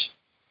instruments,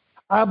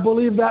 I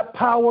believe that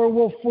power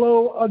will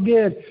flow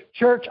again.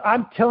 Church,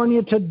 I'm telling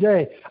you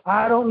today,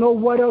 I don't know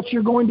what else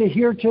you're going to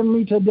hear to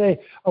me today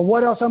or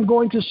what else I'm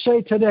going to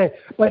say today,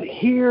 but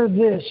hear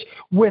this.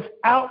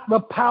 Without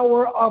the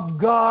power of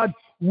God,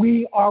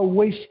 we are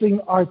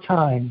wasting our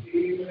time.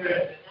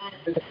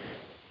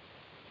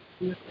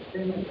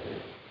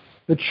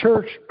 The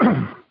church,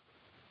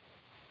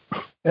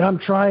 and I'm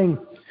trying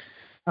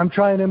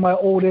in my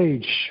old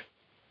age,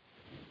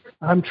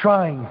 I'm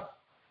trying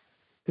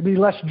to be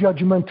less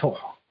judgmental,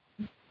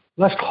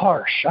 less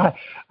harsh.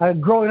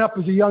 Growing up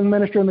as a young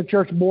minister in the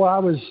church, boy, I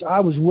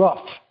was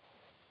rough.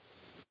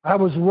 I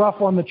was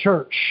rough on the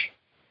church.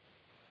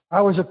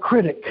 I was a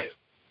critic.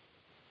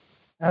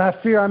 And I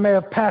fear I may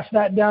have passed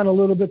that down a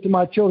little bit to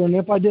my children.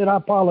 If I did, I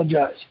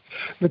apologize.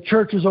 The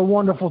church is a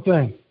wonderful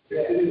thing.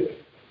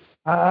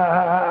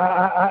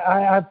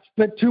 I've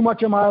spent too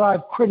much of my life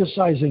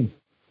criticizing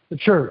the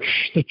church.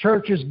 The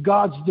church is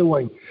God's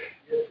doing.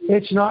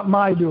 It's not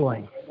my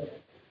doing.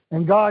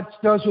 And God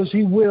does as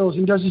He wills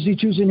and does as He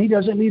chooses, and He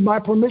doesn't need my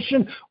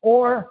permission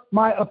or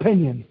my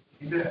opinion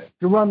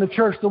to run the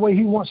church the way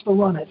He wants to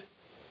run it.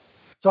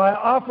 So I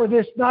offer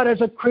this not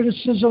as a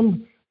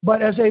criticism,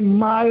 but as a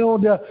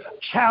mild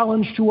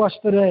challenge to us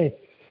today.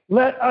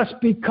 Let us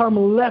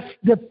become less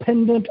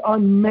dependent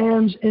on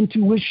man's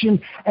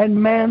intuition and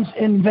man's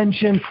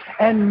invention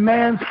and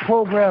man's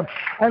program.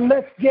 And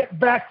let's get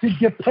back to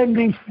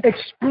depending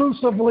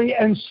exclusively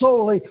and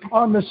solely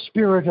on the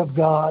Spirit of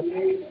God.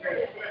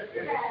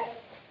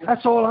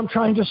 That's all I'm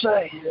trying to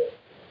say.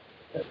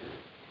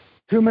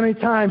 Too many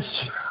times,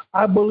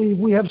 I believe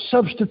we have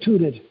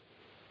substituted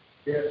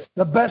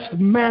the best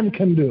man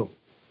can do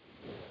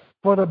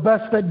for the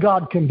best that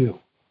God can do.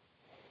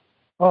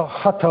 Oh,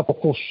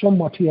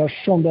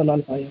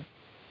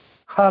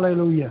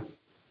 hallelujah.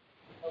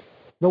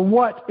 The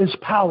what is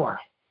power.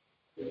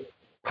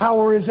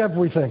 Power is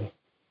everything.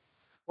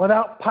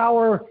 Without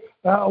power,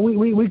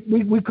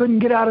 we couldn't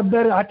get out of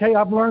bed. I tell you,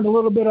 I've learned a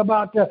little bit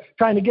about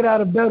trying to get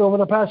out of bed over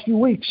the past few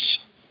weeks.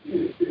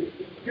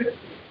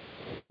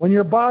 When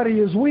your body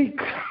is weak,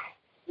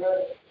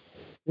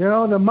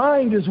 the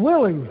mind is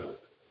willing.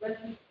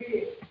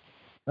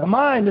 The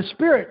mind, the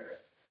spirit.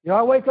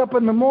 I wake up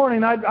in the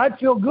morning, I'd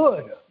feel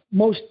good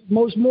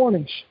most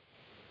mornings.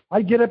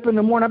 I'd get up in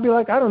the morning, I'd be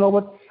like, I don't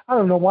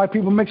know why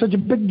people make such a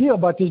big deal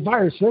about this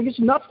virus thing. It's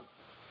nothing.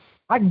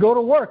 I can go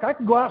to work. I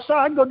can go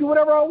outside. I can go do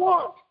whatever I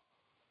want.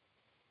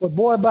 But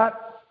boy, about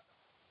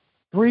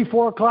 3,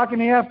 4 o'clock in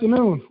the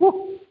afternoon,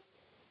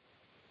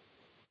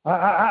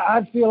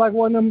 I'd feel like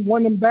one of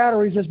them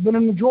batteries that's been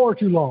in the drawer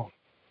too long.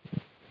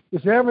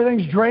 Just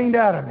everything's drained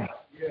out of me.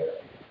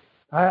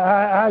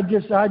 I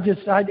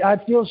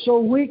feel so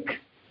weak,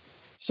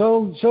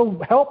 so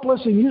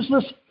helpless and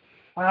useless.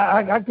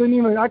 I couldn't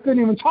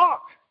even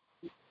talk.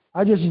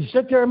 I just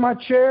sit there in my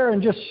chair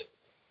and just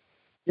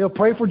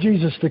pray for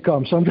Jesus to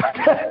come.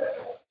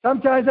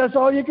 Sometimes that's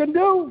all you can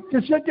do.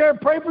 Just sit there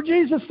and pray for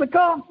Jesus to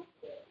come.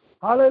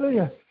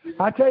 Hallelujah.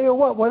 I tell you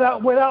what,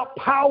 without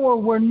power,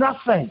 we're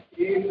nothing.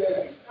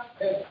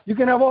 You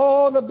can have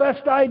all the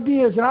best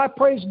ideas, and I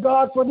praise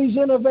God for these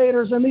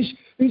innovators and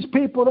these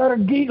people that are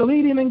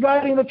leading and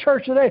guiding the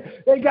church today.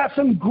 They got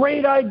some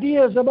great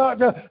ideas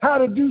about how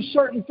to do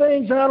certain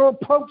things and how to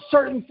approach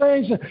certain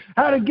things and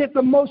how to get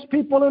the most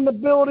people in the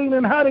building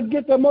and how to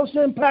get the most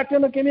impact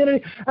in the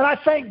community. And I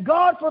thank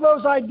God for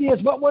those ideas.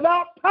 But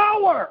without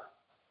power,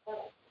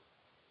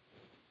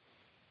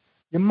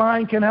 your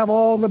mind can have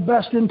all the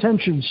best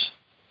intentions.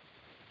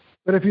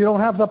 But if you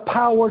don't have the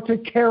power to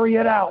carry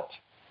it out,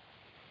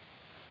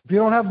 if you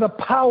don't have the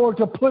power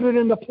to put it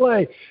into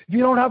play, if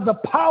you don't have the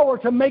power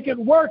to make it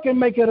work and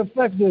make it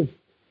effective,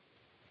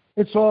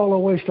 it's all a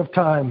waste of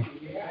time.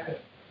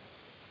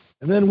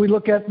 And then we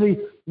look at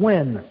the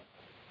when.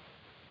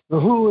 The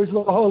who is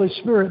the Holy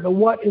Spirit. The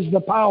what is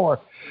the power.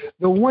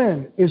 The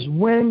when is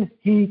when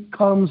He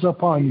comes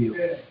upon you.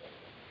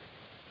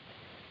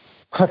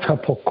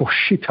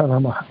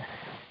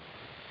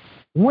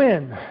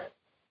 When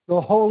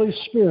the Holy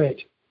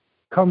Spirit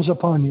comes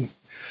upon you.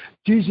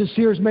 Jesus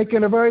here is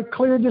making a very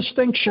clear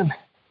distinction.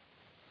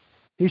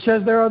 He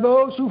says, there are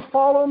those who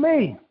follow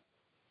me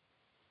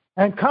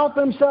and count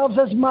themselves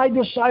as my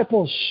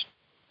disciples,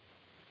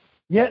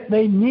 yet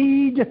they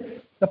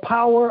need the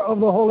power of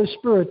the Holy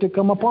Spirit to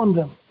come upon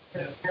them.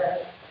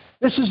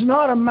 This is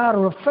not a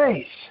matter of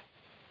faith.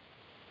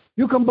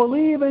 You can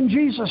believe in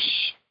Jesus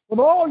with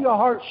all your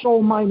heart,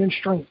 soul, mind, and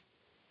strength.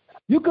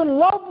 You can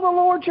love the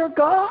Lord your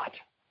God.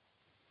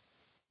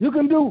 You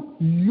can do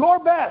your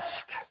best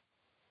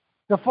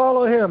to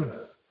follow Him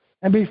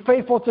and be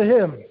faithful to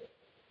Him.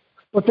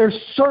 But there's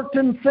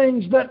certain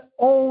things that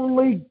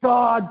only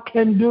God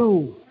can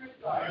do.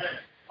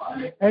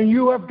 And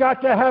you have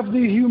got to have the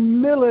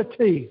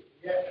humility.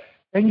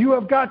 And you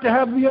have got to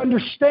have the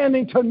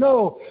understanding to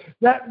know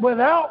that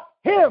without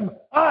Him,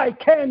 I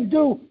can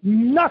do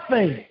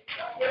nothing.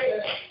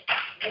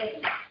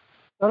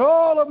 That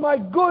all of my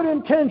good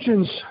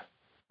intentions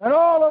and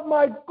all of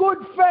my good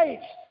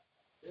faith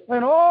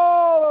and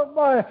all of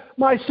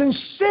my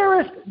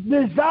sincerest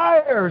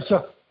desires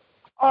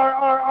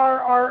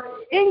are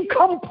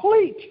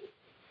incomplete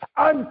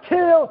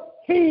until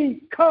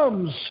He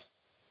comes.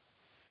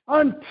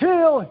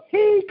 Until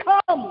He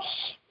comes,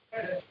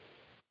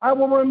 I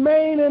will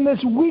remain in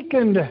this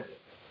weakened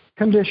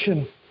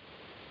condition.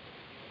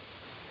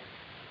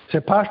 Say,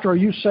 Pastor, are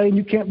you saying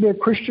you can't be a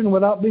Christian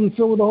without being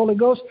filled with the Holy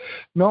Ghost?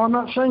 No, I'm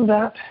not saying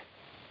that.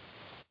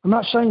 I'm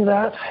not saying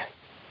that.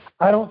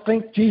 I don't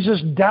think Jesus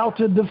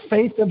doubted the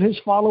faith of His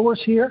followers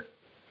here,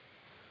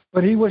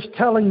 but He was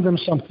telling them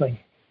something.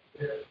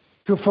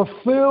 To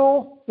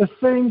fulfill the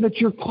thing that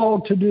you're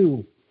called to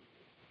do,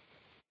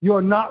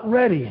 you're not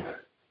ready.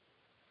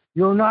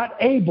 You're not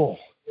able.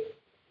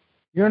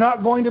 You're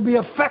not going to be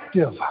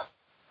effective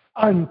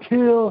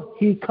until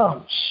He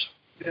comes.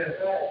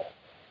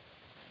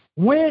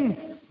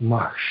 When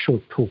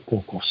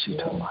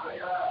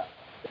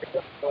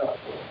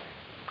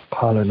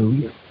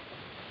Hallelujah.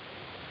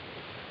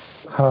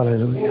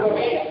 Hallelujah.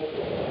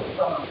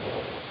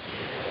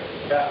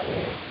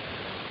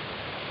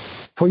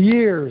 For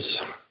years,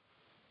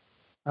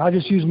 I'll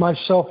just use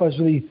myself as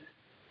the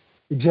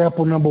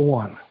example number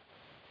one.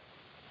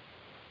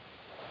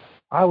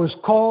 I was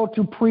called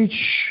to preach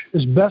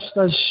as best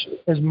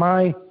as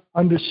my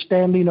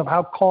understanding of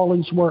how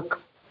callings work.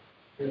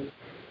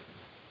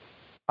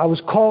 I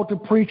was called to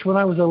preach when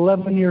I was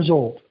 11 years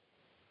old.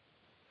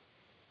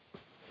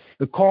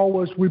 The call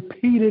was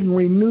repeated and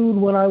renewed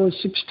when I was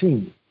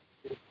 16.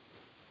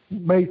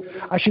 Made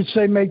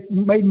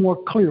more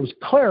clear. It was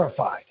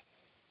clarified.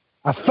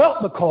 I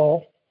felt the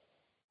call,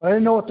 but I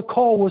didn't know what the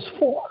call was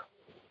for.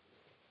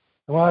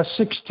 And when I was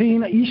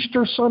 16,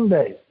 Easter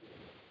Sunday,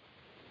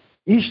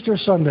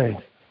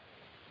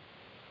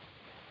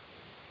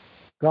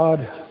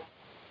 God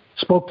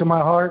spoke to my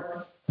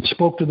heart,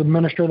 spoke to the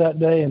minister that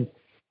day, and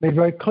made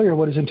very clear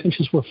what His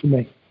intentions were for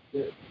me.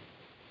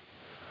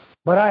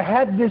 But I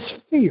had this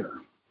fear.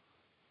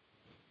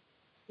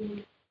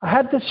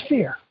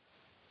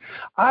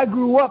 I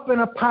grew up in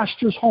a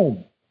pastor's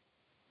home.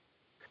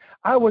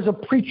 I was a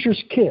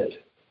preacher's kid.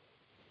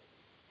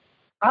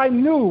 I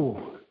knew,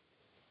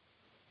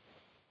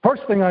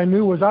 first thing I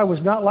knew was I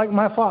was not like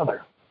my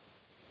father.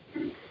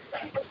 See,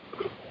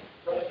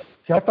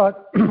 I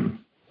thought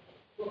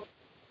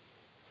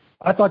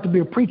to be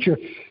a preacher,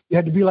 you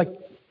had to be like,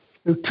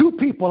 there were two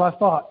people I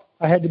thought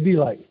I had to be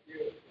like.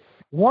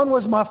 One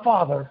was my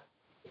father,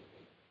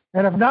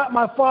 and if not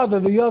my father,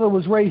 the other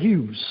was Ray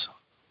Hughes.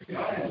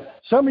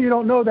 Some of you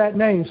don't know that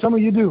name. Some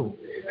of you do.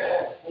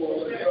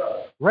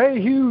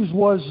 Ray Hughes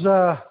was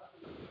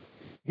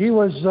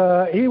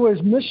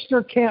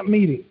Mr. Camp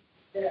Meeting.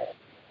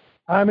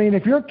 I mean,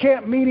 if your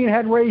camp meeting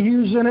had Ray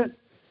Hughes in it,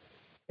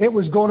 it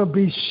was going to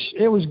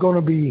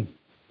be,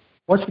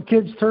 what's the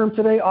kids' term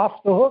today?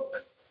 Off the hook,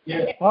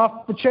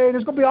 off the chain.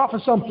 It's going to be off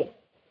of something.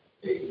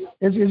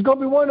 It's going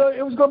to be one of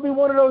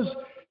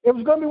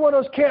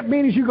those camp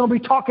meetings you're going to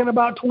be talking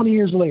about 20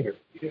 years later.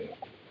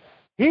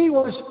 He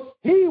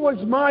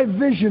was my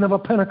vision of a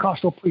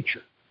Pentecostal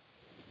preacher.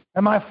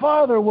 And my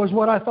father was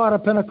what I thought a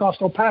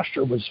Pentecostal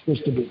pastor was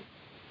supposed to be.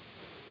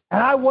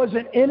 And I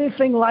wasn't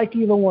anything like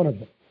either one of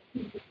them.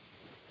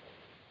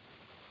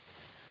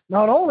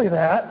 Not only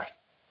that,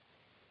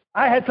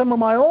 I had some of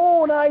my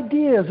own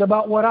ideas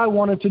about what I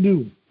wanted to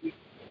do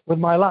with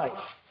my life,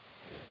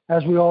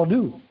 as we all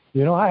do.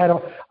 You know, I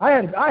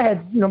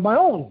had my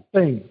own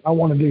thing I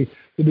wanted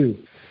to do.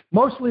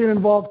 Mostly it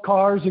involved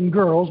cars and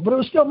girls, but it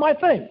was still my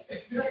thing.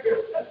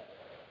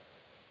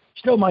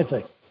 Still my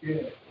thing.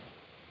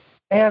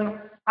 And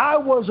I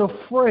was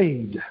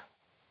afraid.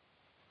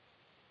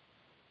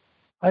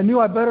 I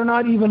knew I better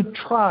not even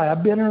try. I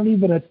better not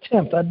even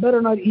attempt. I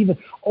better not even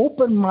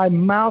open my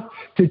mouth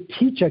to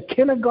teach a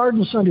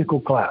kindergarten Sunday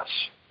school class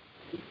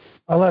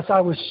unless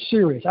I was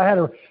serious.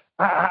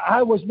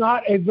 I was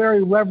not a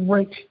very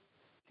reverent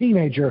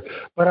teenager,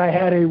 but I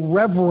had a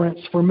reverence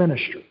for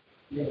ministry.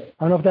 I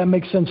don't know if that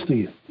makes sense to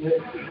you.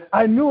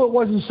 I knew it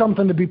wasn't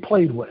something to be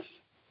played with.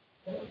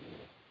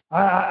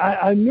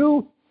 I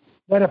knew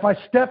that if I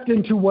stepped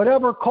into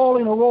whatever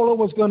calling or role it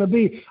was going to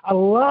be, a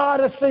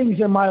lot of things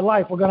in my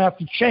life were going to have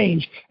to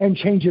change and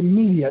change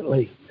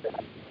immediately.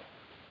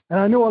 And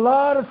I knew a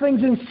lot of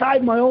things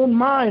inside my own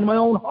mind, my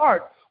own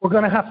heart, were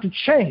going to have to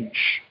change.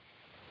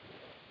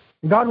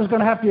 God was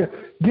going to have to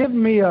give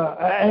me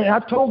and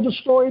I've told the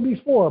story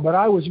before, but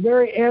I was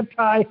very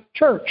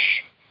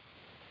anti-church.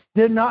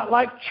 Did not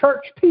like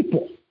church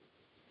people.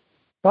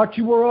 Thought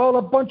you were all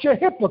a bunch of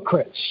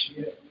hypocrites.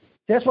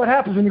 That's what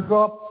happens when you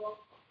grow up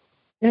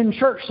in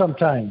church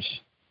sometimes,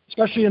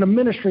 especially in a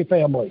ministry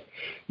family.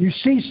 You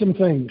see some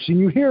things and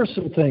you hear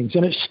some things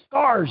and it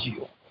scars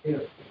you.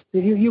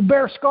 You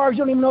bear scars, you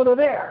don't even know they're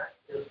there.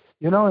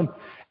 You know,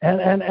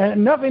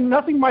 and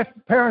nothing my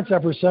parents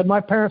ever said.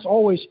 My parents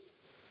always,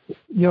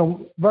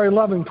 very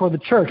loving toward the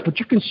church, but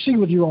you can see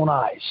with your own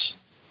eyes.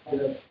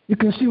 You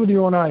can see with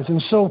your own eyes.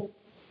 And so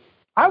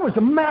I was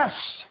a mess,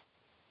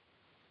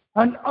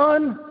 an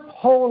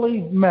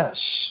unholy mess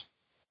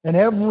in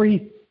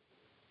every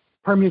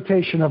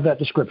permutation of that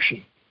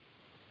description.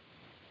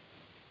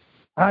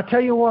 And I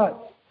tell you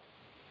what,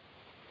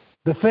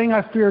 the thing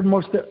I feared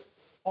most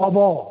of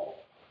all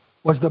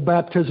was the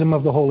baptism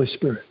of the Holy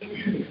Spirit.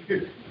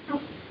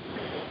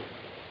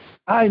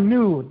 I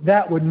knew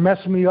that would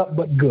mess me up,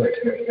 but good.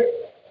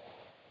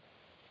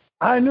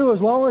 I knew as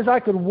long as I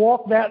could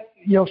walk that,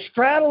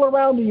 straddle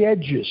around the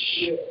edges,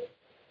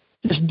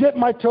 just dip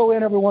my toe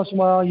in every once in a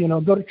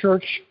while, go to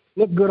church,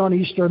 look good on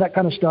Easter, that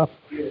kind of stuff.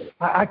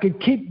 I could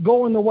keep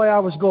going the way I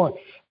was going.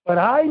 But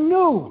I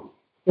knew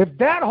if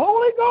that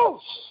Holy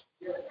Ghost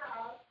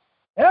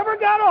ever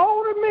got a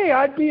hold of me,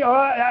 I'd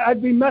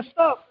be messed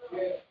up.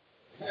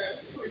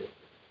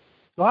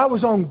 So I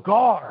was on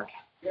guard.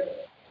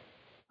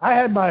 I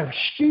had my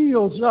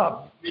shields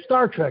up.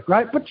 Star Trek,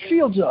 right? Put the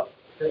shields up.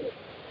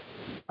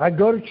 I'd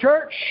go to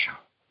church.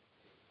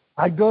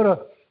 I'd go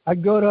to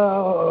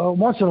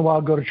once in a while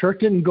go to church.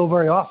 Didn't go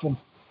very often.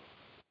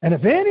 And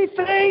if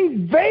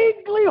anything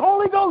vaguely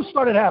Holy Ghost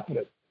started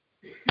happening,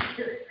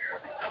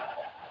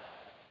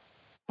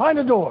 find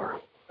a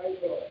door.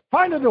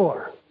 Find a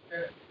door.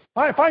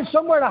 Find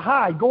somewhere to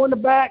hide. Go in the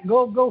back.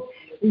 Go.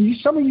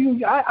 Some of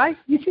you,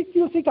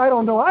 you think I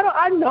don't know?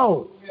 I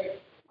know.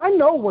 I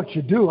know what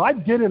you do. I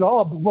did it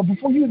all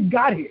before you even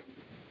got here.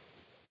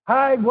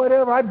 I'd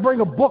bring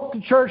a book to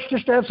church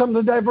just to have something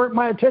to divert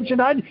my attention.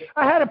 I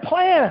had a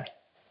plan.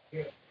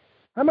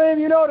 How many of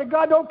you know that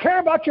God don't care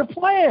about your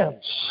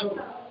plans?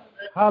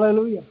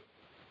 Hallelujah.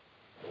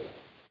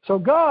 So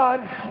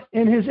God,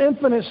 in his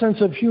infinite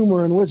sense of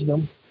humor and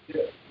wisdom,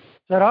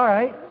 said, all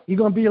right, you're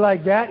going to be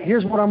like that.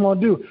 Here's what I'm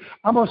going to do.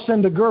 I'm going to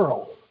send a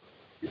girl.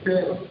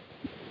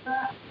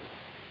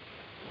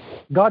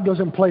 God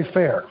doesn't play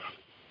fair.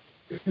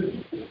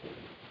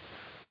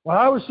 Well,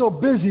 I was so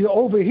busy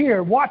over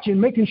here watching,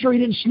 making sure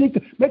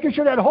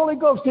that Holy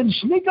Ghost didn't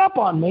sneak up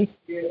on me.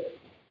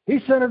 He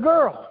sent a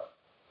girl,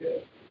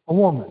 a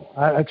woman.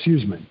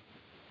 Excuse me.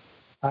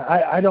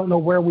 I don't know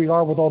where we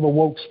are with all the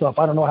woke stuff.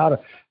 I don't know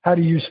how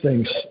to use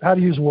things, how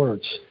to use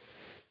words.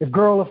 If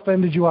girl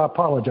offended you, I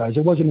apologize.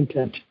 It wasn't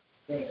intent.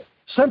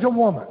 Sent a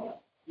woman.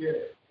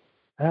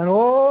 And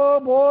oh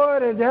boy,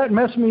 did that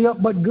mess me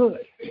up, but good.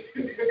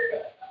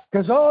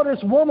 Because all this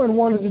woman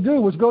wanted to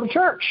do was go to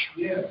church.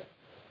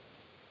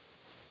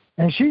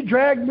 And she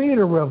dragged me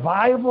to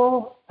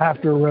revival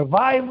after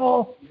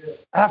revival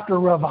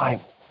after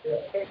revival.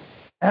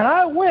 And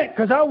I went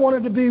because I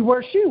wanted to be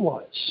where she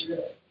was.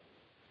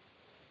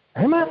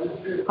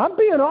 Amen. I'm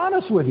being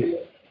honest with you.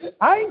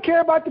 I didn't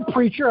care about the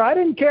preacher. I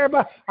didn't care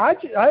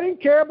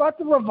about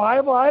the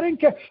revival. I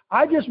didn't care.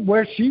 I just,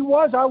 where she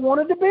was, I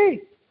wanted to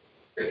be.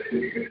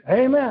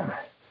 Amen.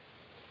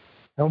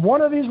 And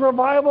one of these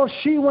revivals,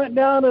 she went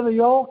down to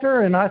the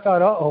altar, and I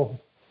thought, uh-oh.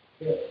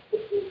 If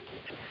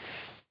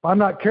I'm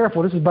not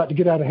careful, this is about to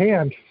get out of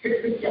hand.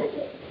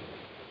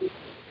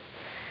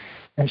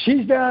 And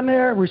she's down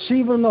there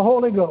receiving the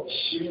Holy Ghost.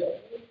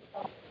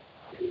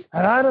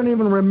 And I don't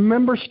even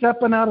remember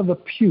stepping out of the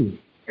pew.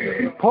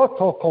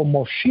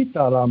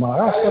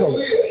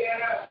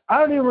 I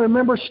don't even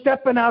remember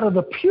stepping out of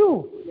the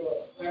pew.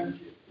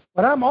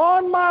 But I'm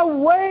on my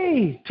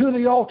way to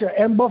the altar.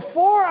 And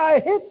before I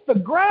hit the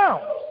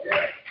ground,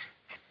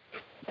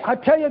 I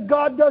tell you,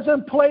 God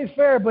doesn't play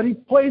fair, but He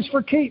plays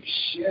for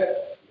keeps.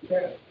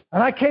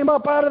 And I came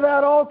up out of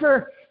that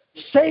altar,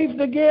 saved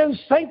again,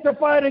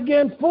 sanctified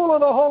again, full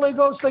of the Holy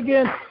Ghost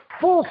again,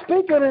 full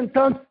speaking in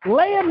tongues,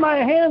 laying my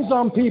hands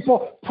on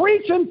people,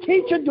 preaching,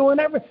 teaching, doing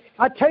everything.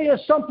 I tell you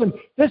something,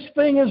 this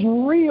thing is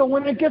real.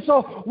 When He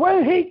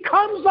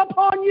comes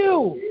upon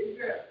you,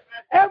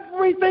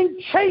 everything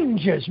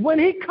changes. When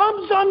He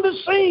comes on the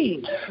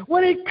scene,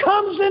 when He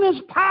comes in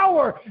His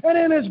power and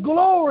in His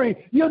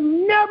glory, you'll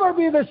never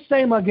be the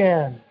same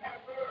again.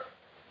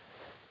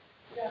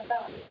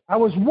 I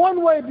was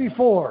one way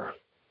before,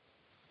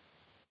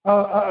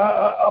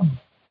 a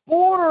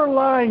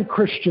borderline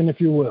Christian,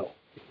 if you will.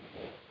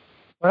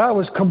 But I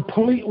was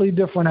completely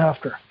different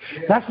after.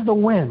 That's the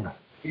win.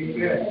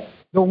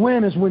 The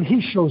win is when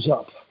He shows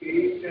up.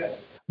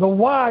 The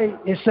why,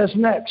 it says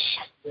next,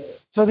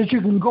 so that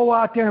you can go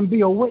out there and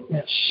be a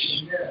witness.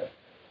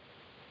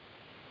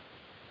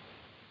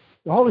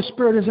 The Holy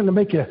Spirit isn't to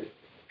make you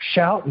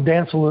shout and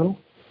dance a little.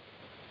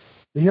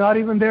 He's not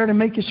even there to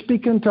make you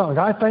speak in tongues.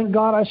 I thank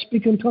God I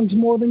speak in tongues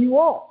more than you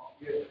all.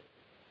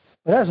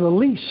 But that's the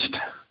least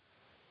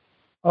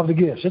of the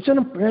gifts.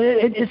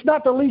 It's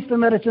not the least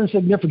in that it's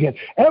insignificant.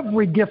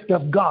 Every gift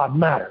of God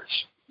matters.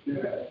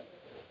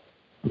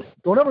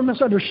 Don't ever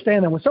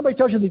misunderstand that. When somebody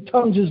tells you the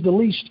tongues is the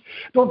least,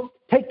 don't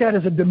take that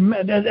as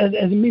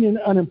meaning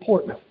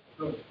unimportant.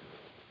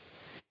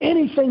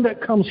 Anything that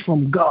comes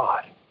from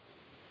God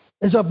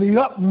is of the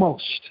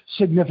utmost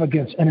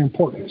significance and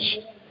importance,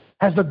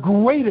 has the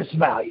greatest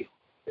value.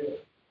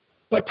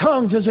 But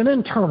tongues is an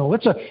internal.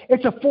 It's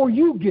a for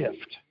you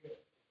gift.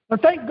 And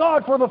thank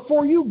God for the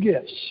for you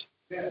gifts.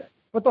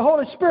 But the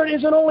Holy Spirit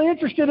isn't only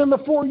interested in the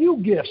for you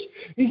gifts.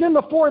 He's in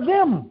the for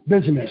them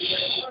business.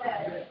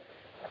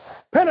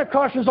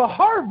 Pentecost is a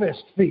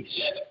harvest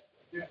feast.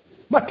 And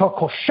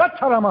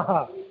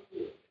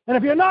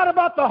if you're not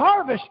about the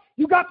harvest,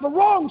 you got the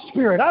wrong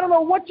spirit. I don't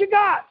know what you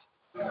got.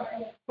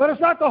 But it's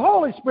not the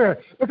Holy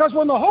Spirit. Because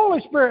when the Holy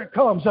Spirit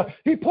comes,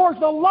 He pours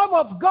the love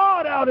of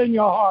God out in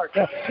your heart.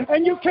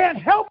 And you can't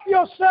help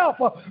yourself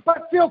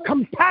but feel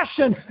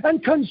compassion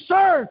and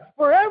concern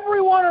for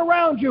everyone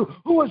around you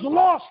who is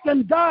lost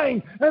and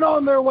dying and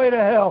on their way to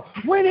hell.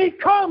 When He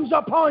comes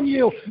upon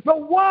you, the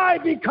why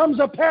becomes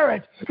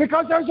apparent.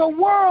 Because there's a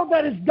world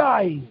that is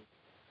dying.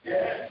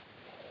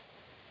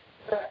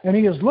 And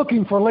He is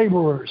looking for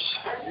laborers.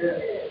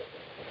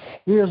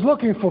 He is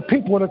looking for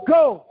people to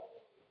go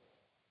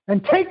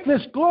and take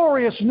this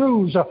glorious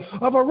news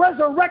of a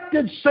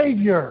resurrected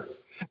Savior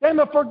and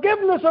the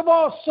forgiveness of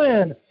all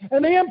sin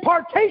and the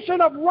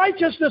impartation of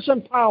righteousness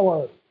and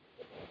power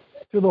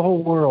to the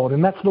whole world.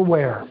 And that's the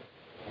where.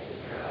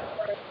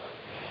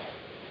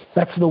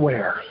 That's the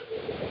where.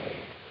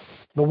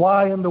 The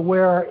why and the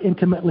where are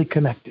intimately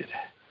connected.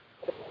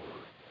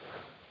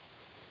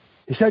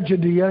 He said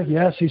Judea,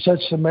 yes. He said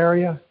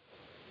Samaria,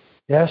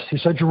 yes. He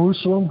said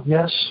Jerusalem,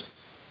 yes.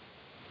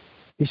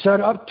 He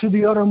said up to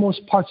the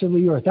uttermost parts of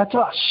the earth. That's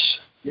us.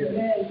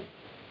 Yes.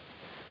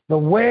 The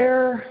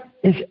where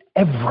is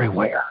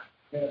everywhere.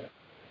 Yes.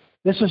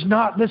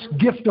 This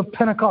gift of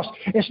Pentecost,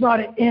 it's not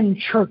an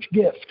in-church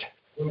gift.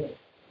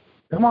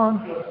 Come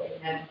on.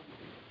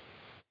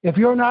 If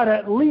you're not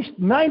at least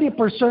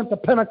 90% the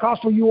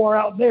Pentecostal you are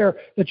out there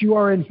that you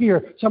are in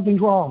here,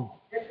 something's wrong.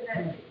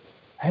 Yes.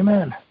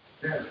 Amen.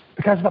 Yes.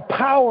 Because the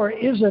power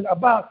isn't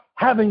about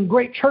having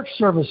great church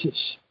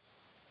services.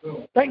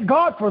 Thank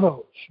God for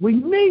those. We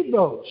need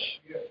those.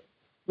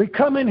 We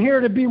come in here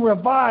to be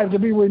revived, to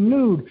be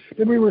renewed,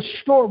 to be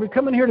restored. We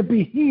come in here to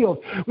be healed.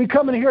 We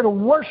come in here to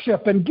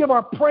worship and give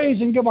our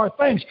praise and give our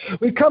thanks.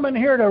 We come in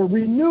here to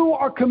renew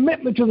our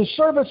commitment to the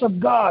service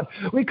of God.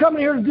 We come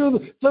in here to do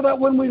so that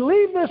when we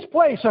leave this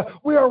place,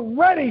 we are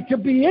ready to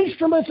be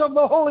instruments of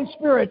the Holy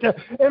Spirit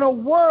in a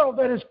world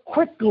that is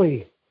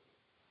quickly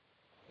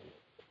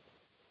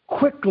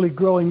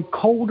growing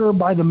colder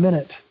by the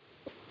minute.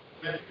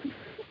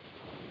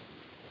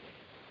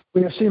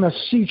 We have seen a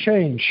sea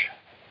change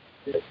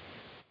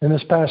in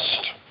this past,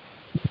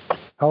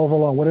 however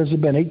long, what has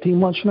it been, 18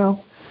 months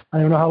now? I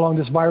don't even know how long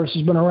this virus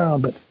has been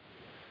around, but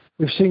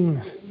we've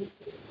seen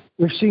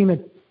a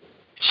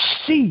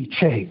sea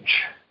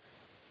change.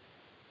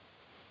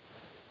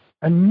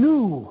 A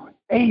new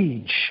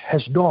age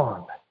has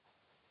dawned,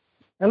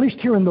 at least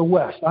here in the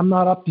West. I'm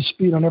not up to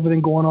speed on everything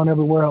going on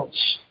everywhere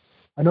else.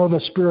 I know the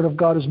Spirit of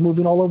God is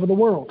moving all over the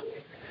world.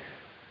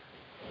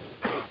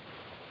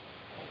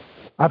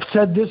 I've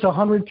said this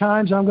 100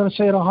 times. I'm going to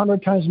say it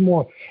 100 times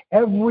more.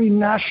 Every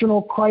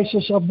national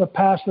crisis of the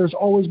past, there's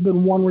always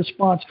been one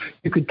response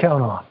you could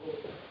count on.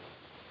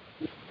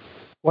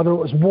 Whether it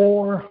was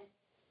war,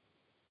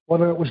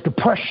 whether it was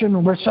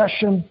depression,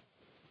 recession,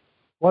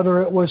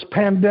 whether it was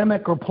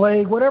pandemic or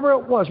plague, whatever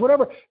it was,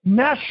 whatever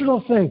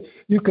national thing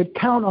you could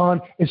count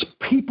on is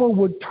people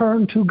would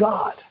turn to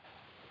God.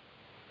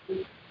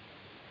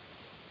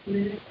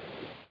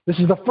 This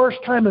is the first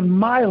time in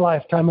my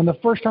lifetime, and the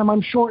first time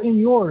I'm sure in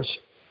yours,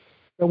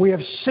 that we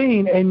have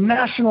seen a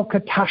national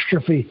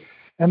catastrophe,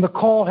 and the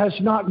call has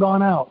not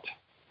gone out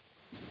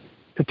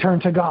to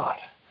turn to God.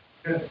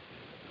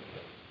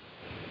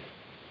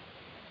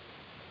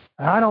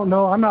 And I don't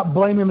know. I'm not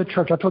blaming the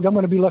church. I told you I'm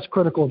going to be less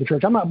critical of the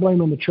church. I'm not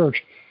blaming the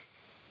church.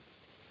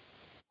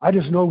 I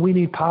just know we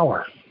need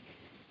power.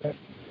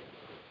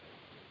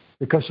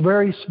 Because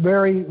very,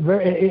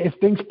 if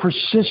things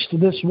persist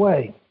this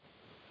way,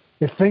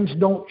 if things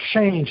don't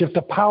change, if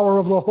the power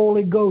of the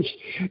Holy Ghost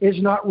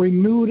is not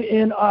renewed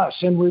in us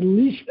and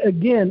released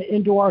again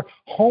into our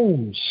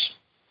homes.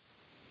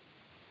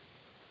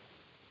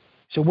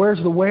 So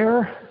where's the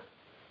where?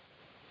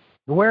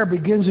 The where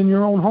begins in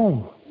your own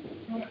home.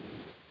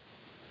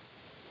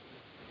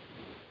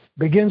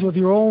 Begins with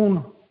your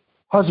own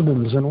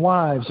husbands and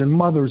wives and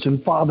mothers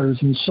and fathers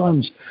and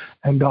sons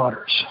and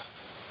daughters.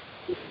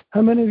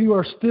 How many of you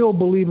are still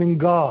believing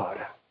God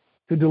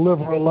to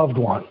deliver a loved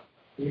one?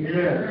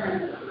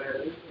 Yeah.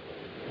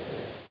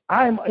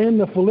 I'm in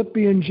the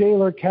Philippian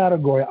jailer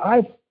category.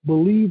 I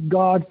believe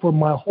God for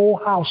my whole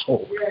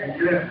household.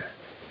 Yeah.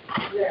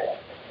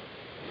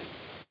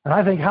 And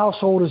I think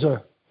household is an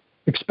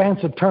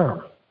expansive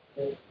term.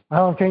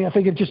 I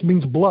think it just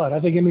means blood.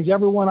 I think it means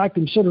everyone I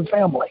consider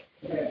family.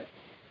 Yeah.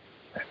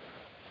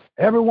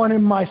 Everyone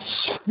in my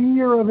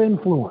sphere of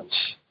influence.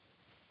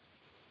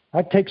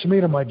 That takes me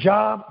to my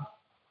job.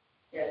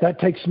 That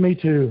takes me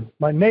to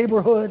my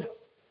neighborhood.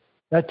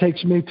 That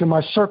takes me to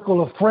my circle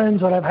of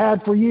friends that I've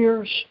had for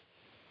years.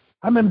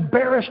 I'm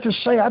embarrassed to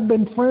say I've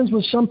been friends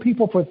with some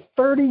people for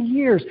 30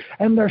 years,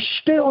 and they're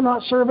still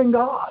not serving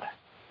God.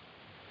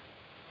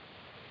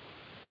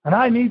 And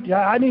I need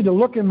to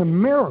look in the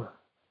mirror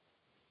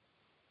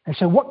and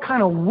say, what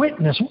kind of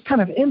witness, what kind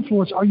of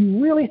influence are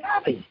you really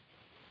having?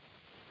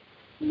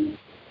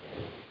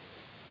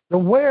 The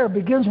where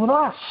begins with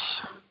us.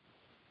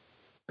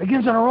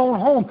 Begins in our own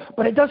home,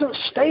 but it doesn't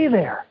stay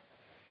there.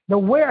 The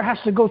where has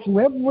to go through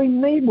every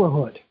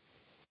neighborhood,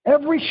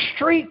 every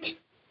street,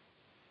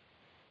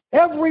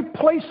 every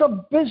place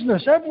of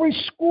business, every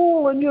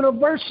school and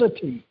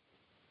university,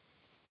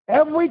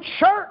 every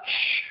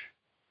church.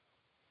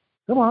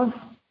 Come on.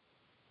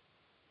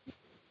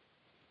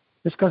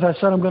 Just because I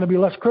said I'm going to be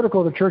less critical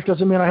of the church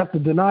doesn't mean I have to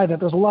deny that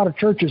there's a lot of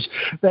churches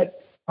that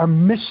are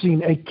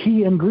missing a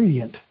key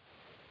ingredient.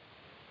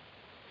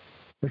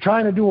 They're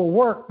trying to do a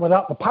work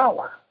without the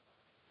power.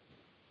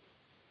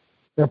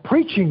 They're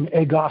preaching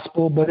a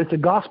gospel, but it's a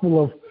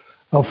gospel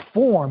of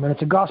form, and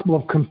it's a gospel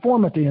of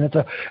conformity, and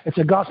it's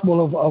a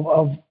gospel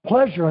of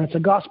pleasure, and it's a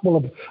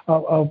gospel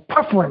of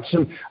preference,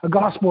 and a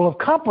gospel of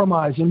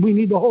compromise, and we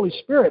need the Holy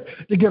Spirit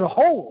to get a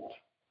hold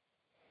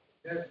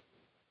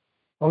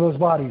of those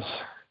bodies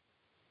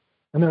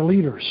and their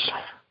leaders.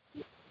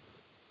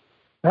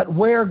 That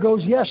where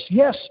goes,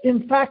 yes,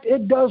 in fact,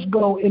 it does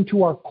go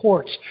into our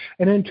courts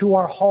and into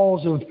our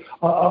halls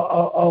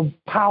of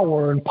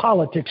power and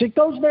politics. It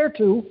goes there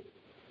too.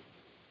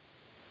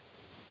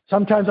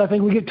 Sometimes I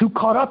think we get too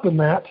caught up in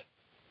that.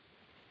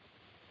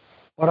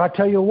 But I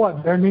tell you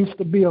what, there needs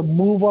to be a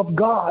move of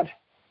God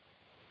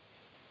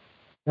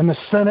in the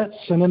Senates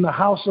and in the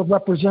House of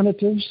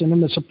Representatives and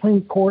in the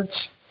Supreme Courts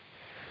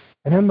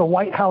and in the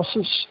White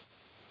Houses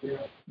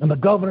and the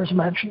governor's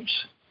mansions.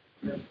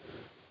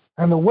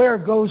 And the where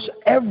goes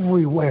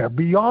everywhere,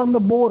 beyond the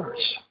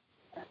borders.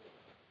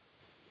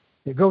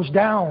 It goes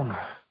down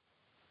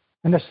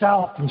in the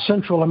South and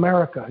Central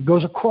America. It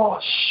goes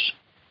across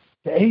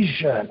to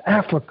Asia and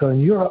Africa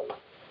and Europe.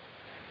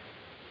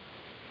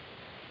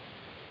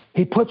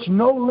 He puts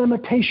no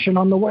limitation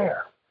on the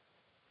where.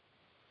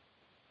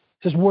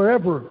 He says,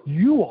 wherever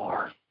you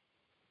are,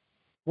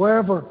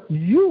 wherever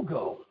you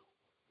go,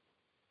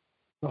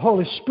 the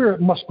Holy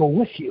Spirit must go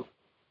with you.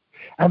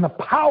 And the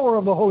power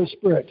of the Holy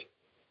Spirit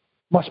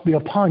must be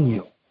upon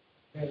you.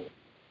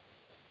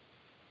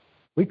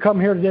 We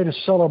come here today to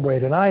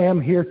celebrate, and I am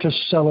here to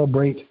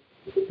celebrate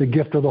the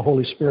gift of the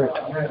Holy Spirit.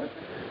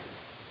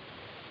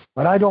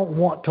 But I don't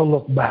want to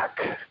look back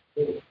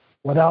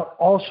without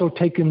also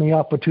taking the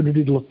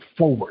opportunity to look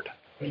forward.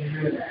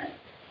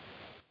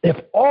 If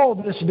all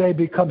this day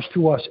becomes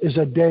to us is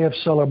a day of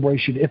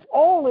celebration, if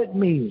all it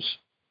means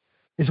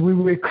is we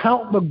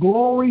recount the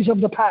glories of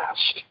the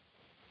past,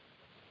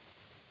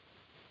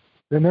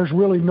 then there's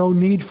really no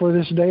need for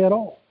this day at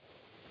all.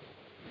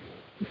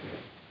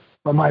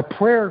 But my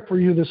prayer for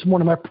you this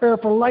morning, my prayer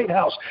for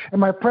Lighthouse, and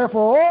my prayer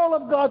for all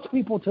of God's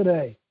people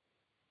today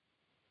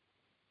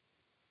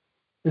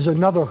is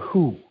another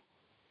who.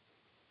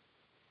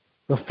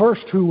 The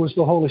first who was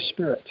the Holy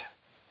Spirit.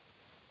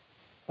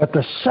 But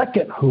the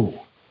second who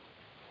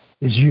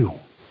is you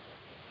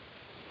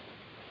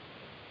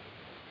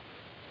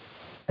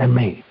and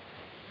me.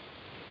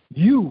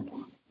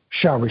 You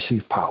shall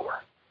receive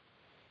power.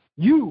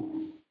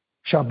 You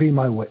shall be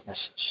my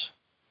witnesses.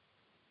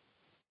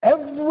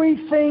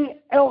 Everything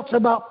else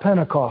about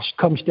Pentecost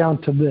comes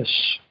down to this.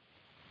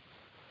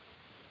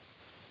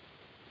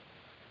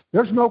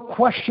 There's no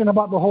question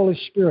about the Holy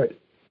Spirit,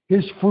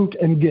 His fruit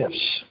and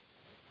gifts.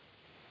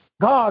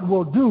 God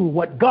will do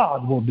what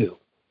God will do.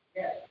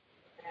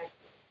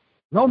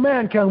 No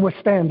man can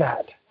withstand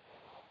that.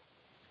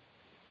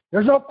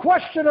 There's no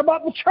question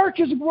about the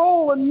church's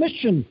role and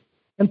mission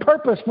and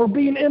purpose for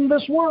being in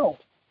this world.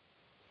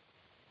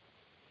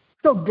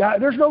 So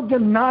there's no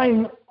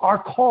denying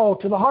our call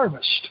to the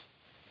harvest.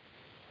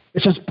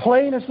 It's as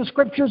plain as the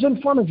scriptures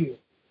in front of you.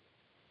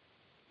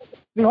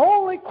 The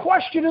only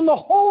question in the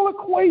whole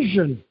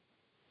equation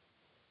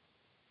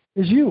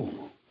is you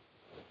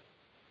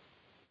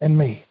and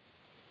me.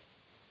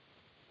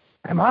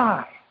 Am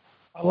I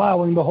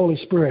allowing the Holy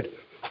Spirit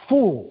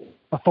full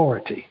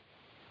authority,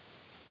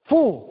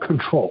 full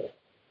control?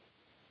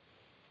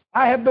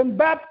 I have been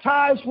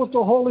baptized with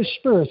the Holy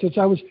Spirit since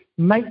I was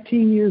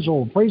 19 years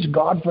old. Praise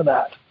God for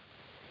that.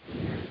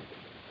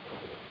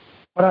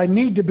 But I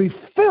need to be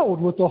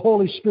filled with the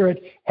Holy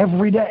Spirit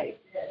every day.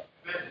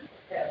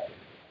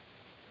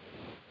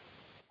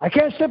 I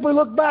can't simply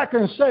look back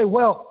and say,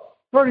 well,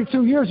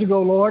 32 years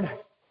ago, Lord,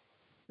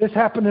 this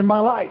happened in my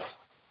life.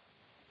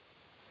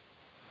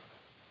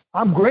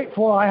 I'm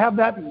grateful I have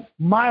that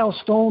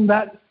milestone,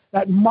 that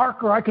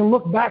marker I can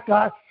look back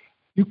at.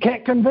 You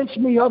can't convince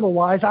me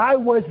otherwise. I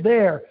was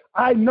there.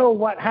 I know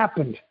what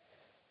happened.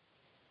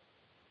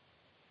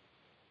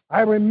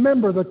 I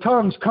remember the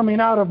tongues coming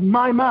out of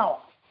my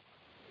mouth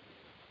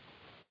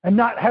and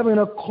not having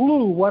a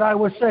clue what I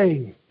was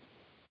saying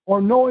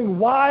or knowing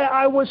why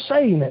I was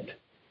saying it.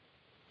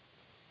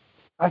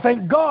 I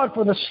thank God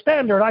for the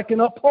standard I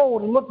can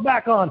uphold and look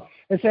back on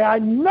and say, I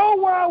know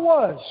where I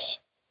was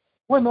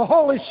when the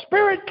Holy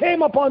Spirit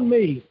came upon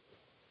me.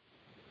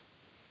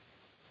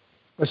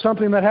 But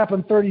something that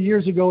happened 30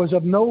 years ago is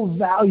of no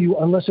value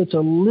unless it's a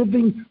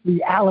living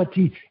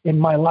reality in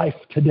my life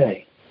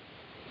today.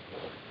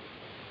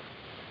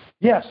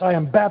 Yes, I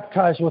am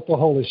baptized with the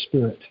Holy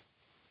Spirit.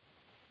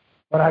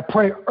 But I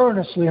pray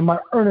earnestly, and my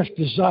earnest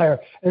desire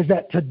is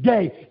that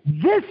today,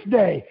 this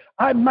day,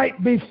 I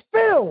might be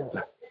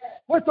filled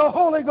with the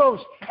Holy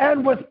Ghost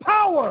and with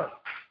power.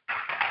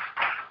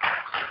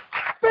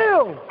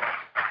 Filled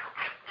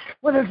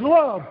with His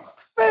love,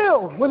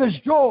 filled with His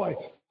joy,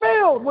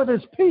 filled with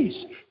His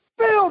peace,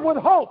 filled with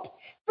hope,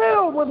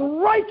 filled with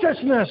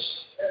righteousness,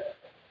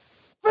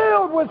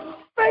 filled with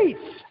faith,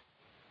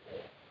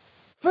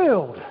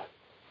 filled,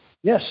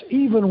 yes,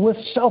 even with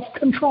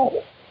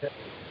self-control,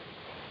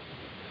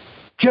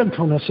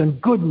 gentleness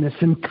and goodness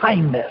and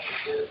kindness.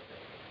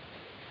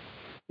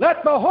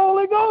 Let the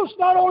Holy Ghost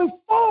not only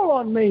fall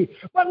on me,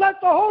 but let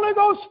the Holy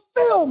Ghost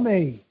fill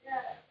me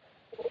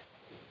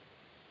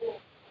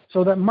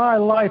so that my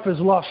life is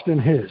lost in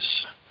His.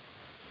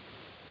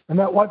 And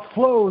that what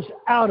flows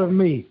out of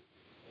me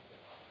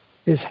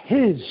is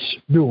His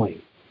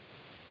doing.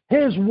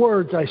 His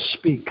words I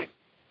speak.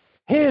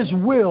 His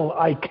will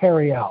I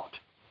carry out.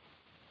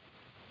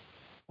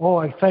 Oh,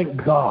 I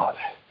thank God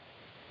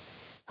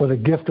for the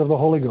gift of the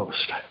Holy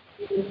Ghost.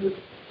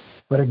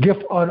 But a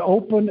gift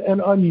unopened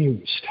and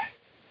unused.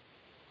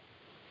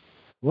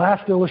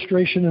 Last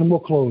illustration and we'll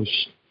close.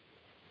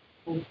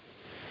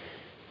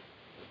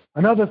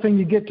 Another thing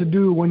you get to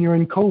do when you're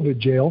in COVID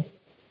jail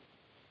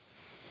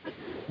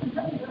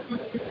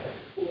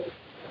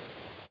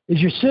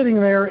is you're sitting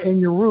there in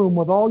your room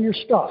with all your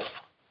stuff.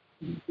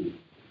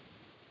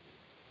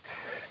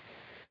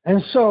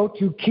 And so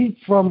to keep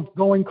from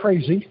going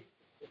crazy,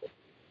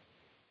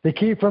 to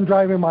keep from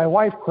driving my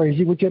wife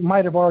crazy, which it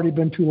might have already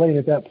been too late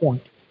at that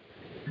point,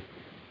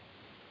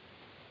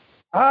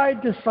 I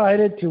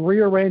decided to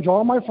rearrange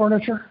all my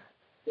furniture,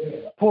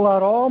 pull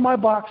out all my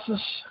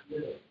boxes,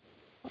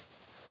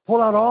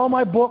 pull out all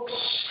my books.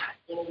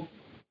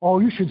 Oh,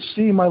 you should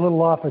see my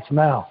little office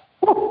now.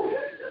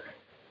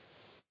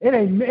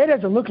 It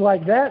hasn't looked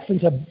like that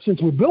since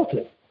we built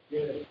it.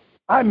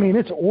 I mean,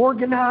 it's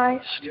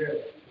organized.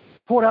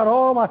 Pulled out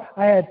all my.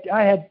 I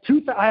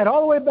had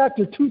all the way back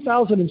to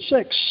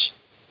 2006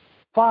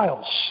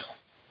 files.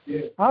 I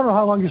don't know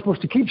how long you're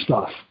supposed to keep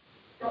stuff.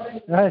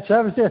 I had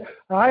 7 years.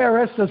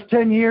 IRS says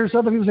 10 years.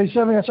 Other people say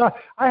 7 years. So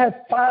I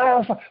had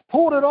files.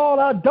 Pulled it all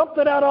out, dumped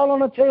it out all on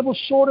the table,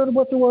 sorted,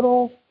 went through it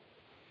all.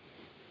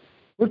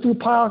 Went through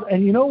piles,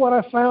 and you know what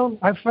I found?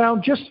 I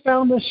just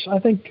found this, I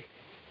think,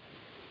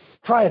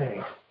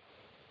 Friday,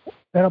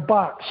 in a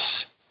box.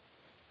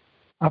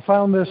 I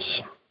found this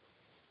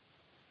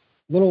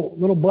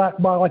little black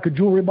box, like a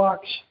jewelry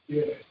box.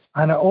 Yeah.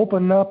 And I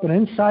opened it up, and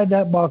inside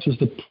that box was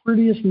the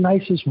prettiest,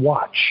 nicest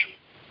watch.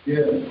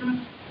 Yeah.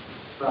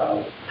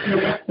 Wow.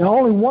 Now,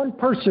 only one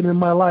person in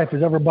my life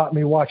has ever bought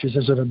me watches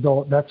as an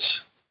adult. That's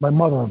my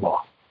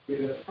mother-in-law.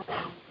 Yeah.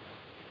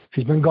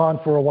 She's been gone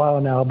for a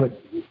while now,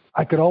 but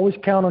I could always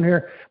count on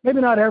her.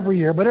 Maybe not every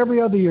year, but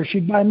every other year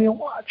she'd buy me a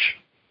watch.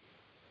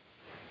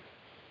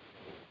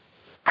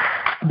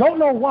 Don't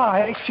know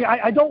why.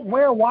 I don't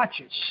wear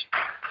watches.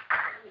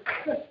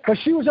 But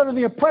she was under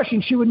the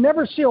impression she would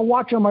never see a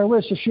watch on my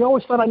wrist, so she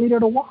always thought I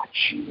needed a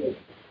watch.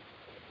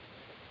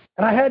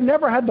 And I had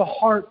never had the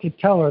heart to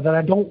tell her that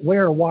I don't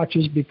wear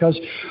watches, because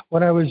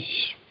when I was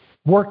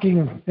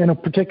working in a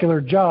particular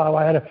job,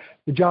 I had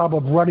the job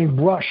of running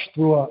brush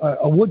through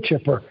a wood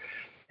chipper,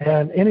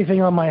 and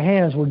anything on my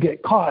hands would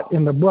get caught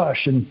in the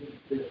brush and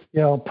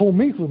pull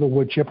me through the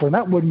wood chipper, and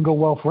that wouldn't go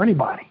well for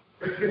anybody.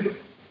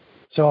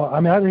 So,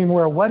 I didn't even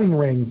wear a wedding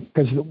ring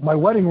because my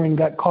wedding ring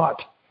got caught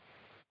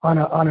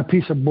on a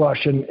piece of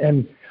brush,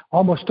 and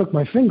Almost took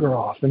my finger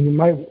off, and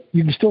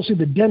you can still see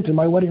the dent in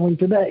my wedding ring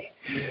today.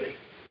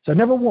 So I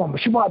never wore them.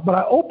 But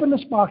I opened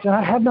this box, and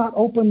I have not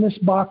opened this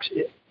box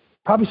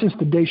probably since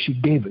the day she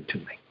gave it to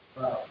me.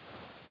 Wow.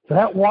 So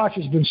that watch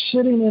has been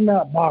sitting in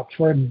that box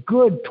for a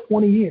good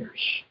 20 years.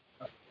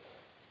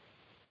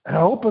 And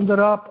I opened it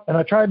up, and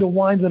I tried to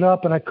wind it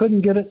up, and I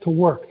couldn't get it to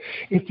work.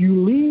 If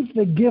you leave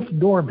the gift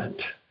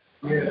dormant,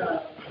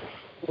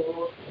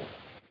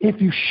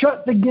 if you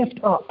shut the gift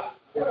up,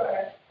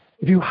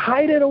 if you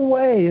hide it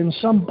away in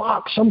some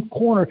box, some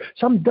corner,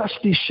 some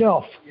dusty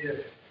shelf,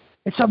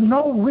 it's of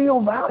no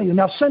real value.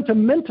 Now,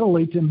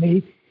 sentimentally to me,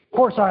 of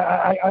course,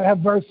 I have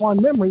very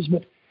fond memories,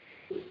 but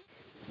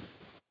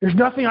there's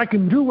nothing I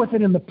can do with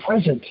it in the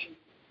present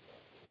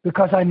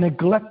because I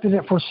neglected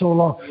it for so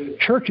long.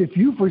 Church, if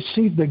you've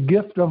received the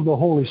gift of the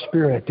Holy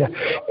Spirit,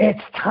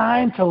 it's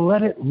time to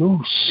let it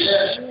loose.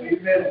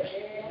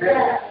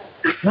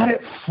 Let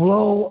it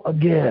flow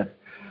again.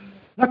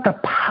 Let the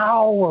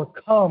power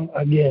come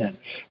again.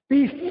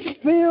 Be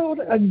filled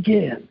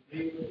again.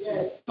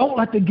 Don't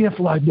let the gift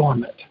lie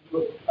dormant.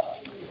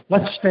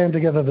 Let's stand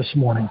together this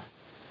morning.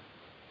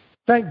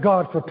 Thank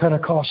God for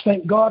Pentecost.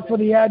 Thank God for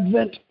the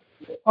advent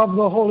of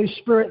the Holy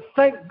Spirit.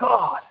 Thank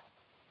God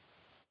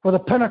for the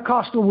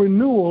Pentecostal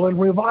renewal and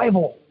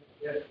revival.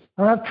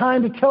 I don't have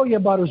time to tell you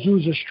about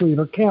Azusa Street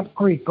or Camp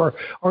Creek or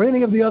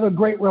any of the other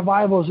great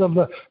revivals of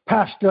the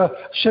past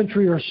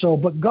century or so,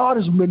 but God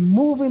has been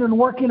moving and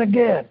working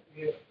again.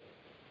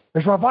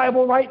 There's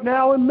revival right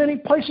now in many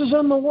places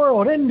in the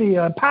world,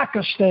 India,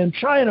 Pakistan,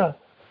 China,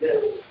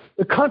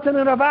 the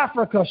continent of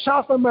Africa,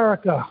 South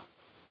America.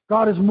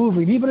 God is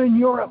moving, even in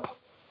Europe.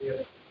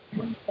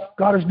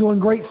 God is doing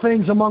great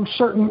things among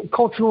certain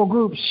cultural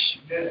groups.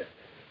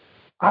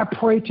 I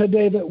pray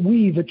today that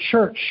we, the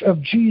Church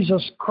of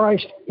Jesus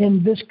Christ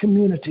in this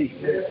community,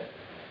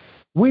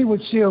 we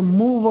would see a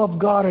move of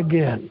God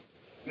again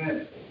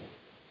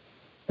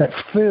that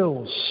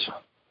fills,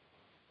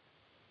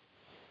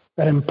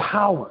 that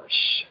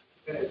empowers,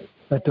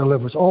 that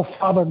delivers. Oh,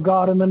 Father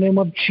God, in the name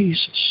of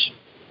Jesus,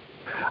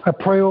 I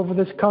pray over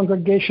this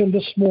congregation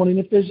this morning.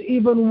 If there's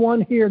even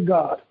one here,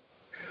 God,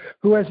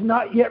 who has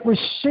not yet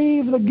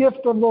received the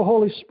gift of the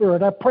Holy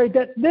Spirit, I pray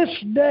that this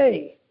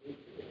day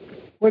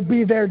would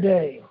be their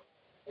day.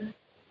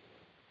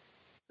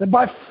 That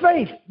by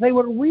faith they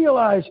would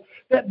realize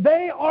that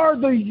they are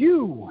the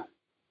you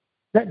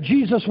that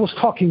Jesus was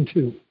talking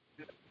to.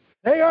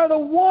 They are the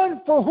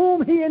one for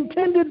whom he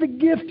intended the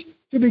gift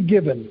to be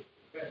given.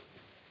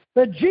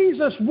 That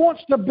Jesus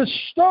wants to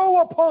bestow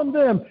upon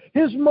them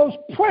his most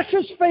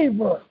precious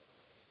favor.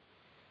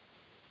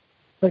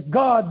 That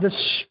God, the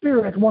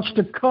Spirit, wants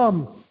to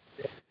come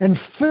and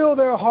fill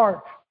their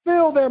heart,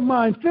 fill their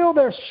mind, fill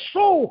their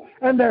soul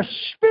and their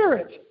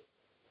spirit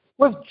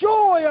with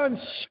joy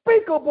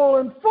unspeakable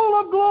and full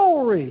of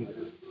glory.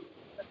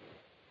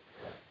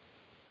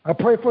 I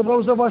pray for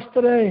those of us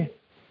today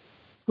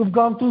who've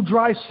gone through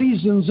dry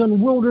seasons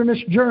and wilderness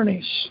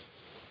journeys,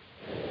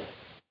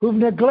 who've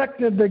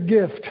neglected the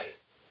gift,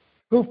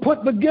 who've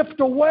put the gift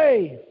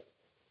away,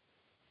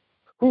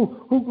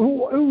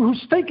 who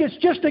think it's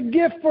just a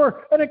gift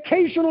for an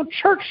occasional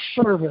church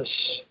service.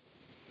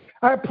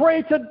 I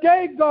pray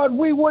today, God,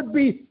 we would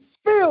be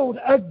filled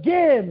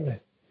again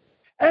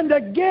and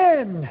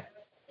again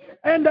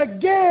and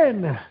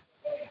again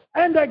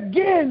and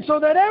again, so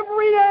that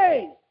every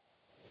day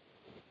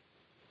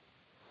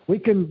we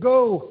can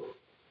go,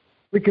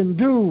 we can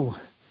do,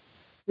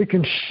 we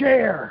can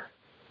share,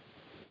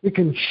 we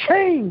can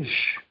change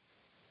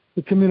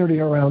the community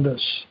around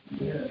us.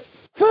 Yeah.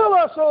 Fill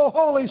us, O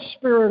Holy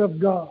Spirit of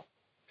God.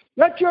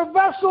 Let your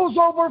vessels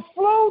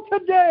overflow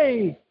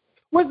today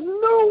with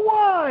new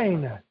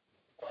wine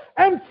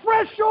and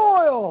fresh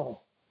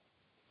oil.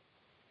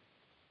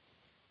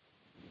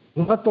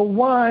 Let the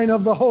wine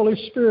of the Holy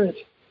Spirit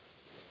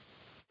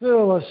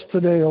fill us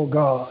today, O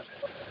God.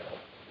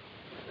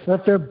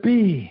 Let there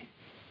be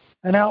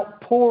an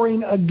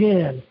outpouring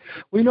again.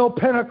 We know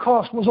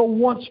Pentecost was a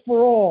once for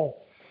all,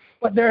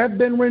 but there have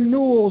been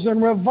renewals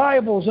and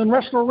revivals and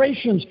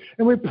restorations,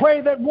 and we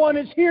pray that one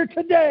is here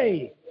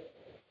today,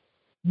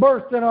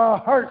 birthed in our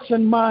hearts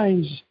and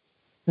minds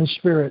and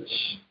spirits.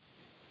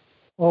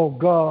 Oh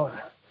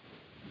God,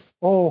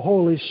 oh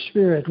Holy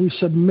Spirit, we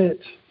submit,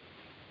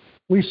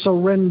 we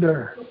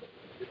surrender,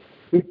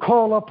 we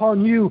call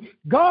upon you.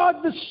 God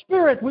the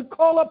Spirit, we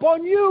call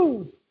upon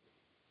you.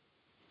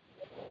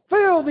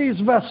 Fill these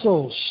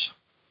vessels.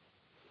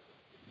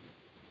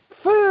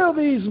 Fill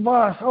these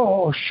vessels.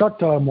 Oh,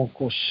 shata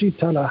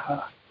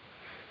mokositalaha.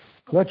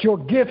 Let your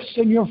gifts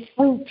and your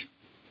fruit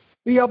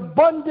be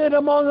abundant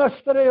among us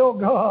today, oh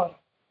God.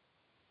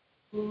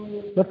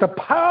 Let the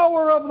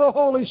power of the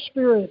Holy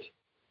Spirit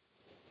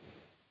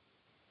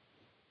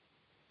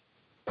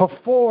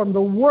perform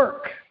the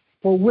work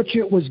for which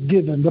it was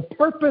given. The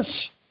purpose,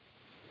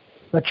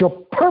 let your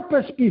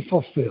purpose be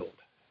fulfilled.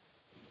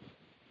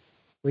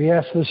 We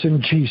ask this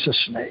in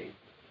Jesus' name.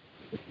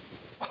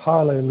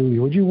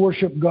 Hallelujah. Would you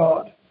worship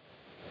God?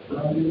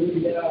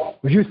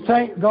 Would you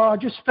thank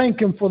God? Just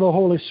thank him for the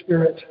Holy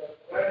Spirit.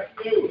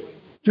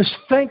 Just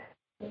think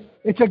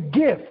it's a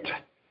gift.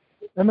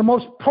 And the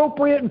most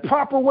appropriate and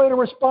proper way to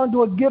respond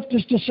to a gift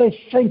is to say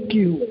thank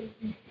you.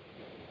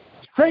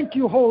 Thank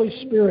you, Holy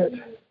Spirit,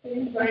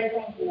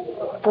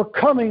 for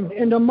coming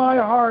into my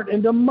heart,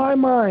 into my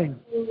mind.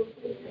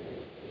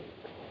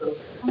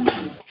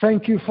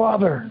 Thank you,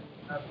 Father.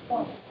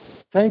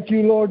 Thank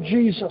you, Lord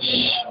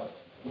Jesus,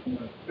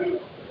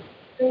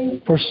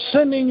 for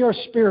sending your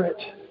Spirit.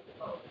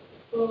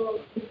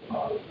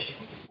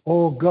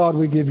 Oh, God,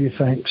 we give you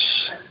thanks.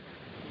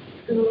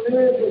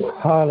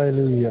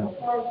 Hallelujah.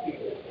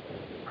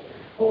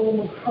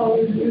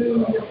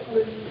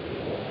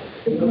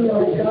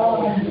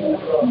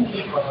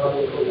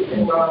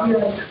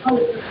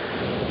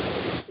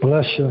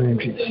 Bless your name,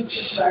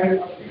 Jesus.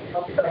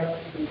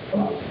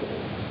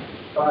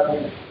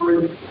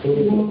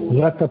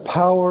 Let the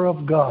power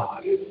of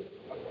God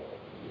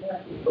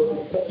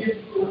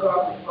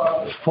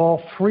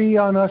fall free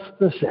on us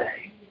this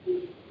day.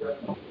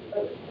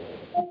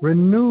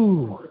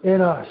 Renew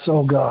in us,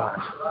 O God,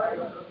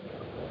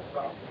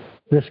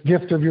 this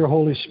gift of your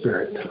Holy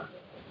Spirit.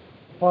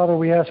 Father,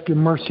 we ask your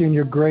mercy and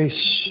your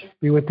grace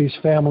be with these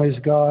families,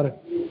 God.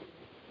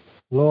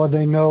 Lord,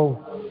 they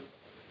know,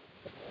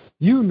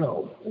 you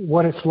know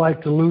what it's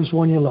like to lose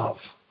one you love.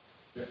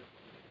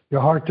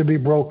 Your heart to be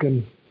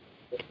broken,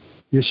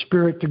 your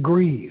spirit to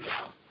grieve.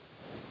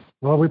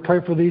 Lord, we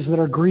pray for these that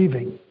are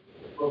grieving,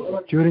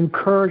 that you would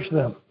encourage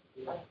them.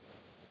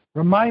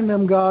 Remind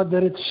them, God,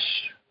 that it's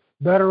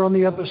better on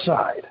the other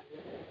side,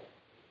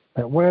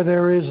 that where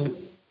there is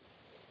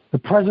the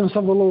presence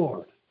of the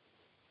Lord,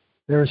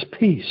 there is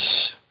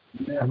peace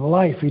and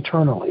life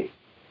eternally.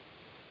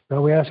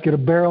 God, we ask you to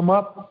bear them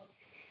up.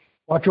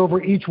 Watch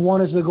over each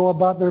one as they go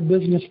about their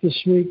business this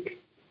week.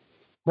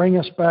 Bring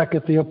us back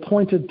at the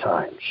appointed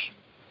times.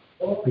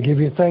 We give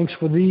you thanks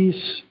for these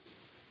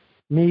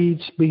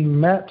needs being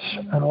met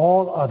and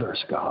all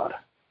others, God.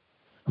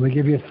 And we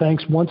give you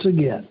thanks once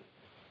again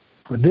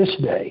for this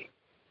day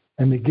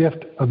and the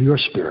gift of your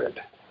Spirit.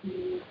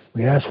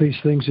 We ask these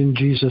things in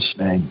Jesus'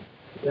 name.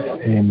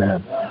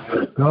 Amen.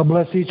 God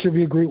bless each of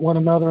you. Greet one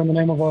another in the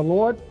name of our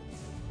Lord.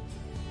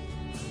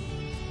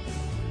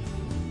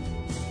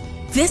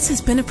 This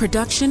has been a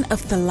production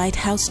of the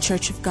Lighthouse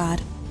Church of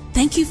God.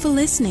 Thank you for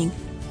listening.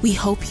 We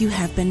hope you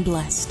have been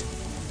blessed.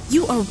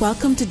 You are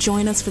welcome to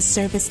join us for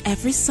service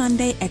every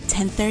Sunday at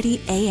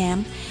 10:30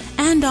 a.m.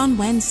 and on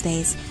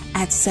Wednesdays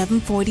at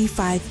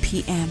 7:45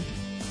 p.m.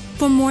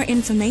 For more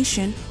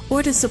information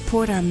or to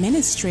support our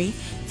ministry,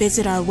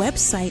 visit our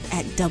website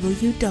at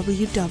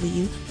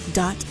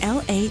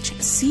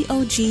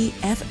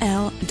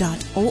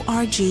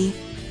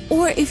www.lhcogfl.org,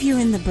 or if you're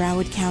in the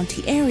Broward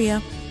County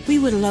area, we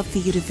would love for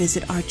you to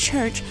visit our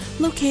church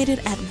located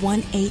at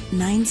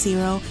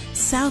 1890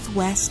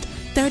 Southwest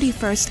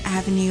 31st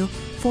Avenue,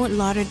 Fort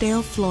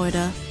Lauderdale,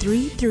 Florida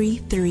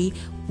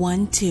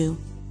 33312.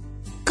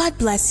 God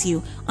bless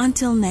you.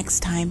 Until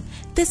next time,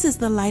 this is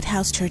the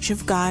Lighthouse Church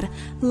of God,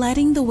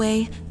 lighting the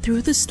way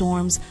through the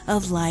storms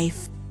of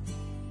life.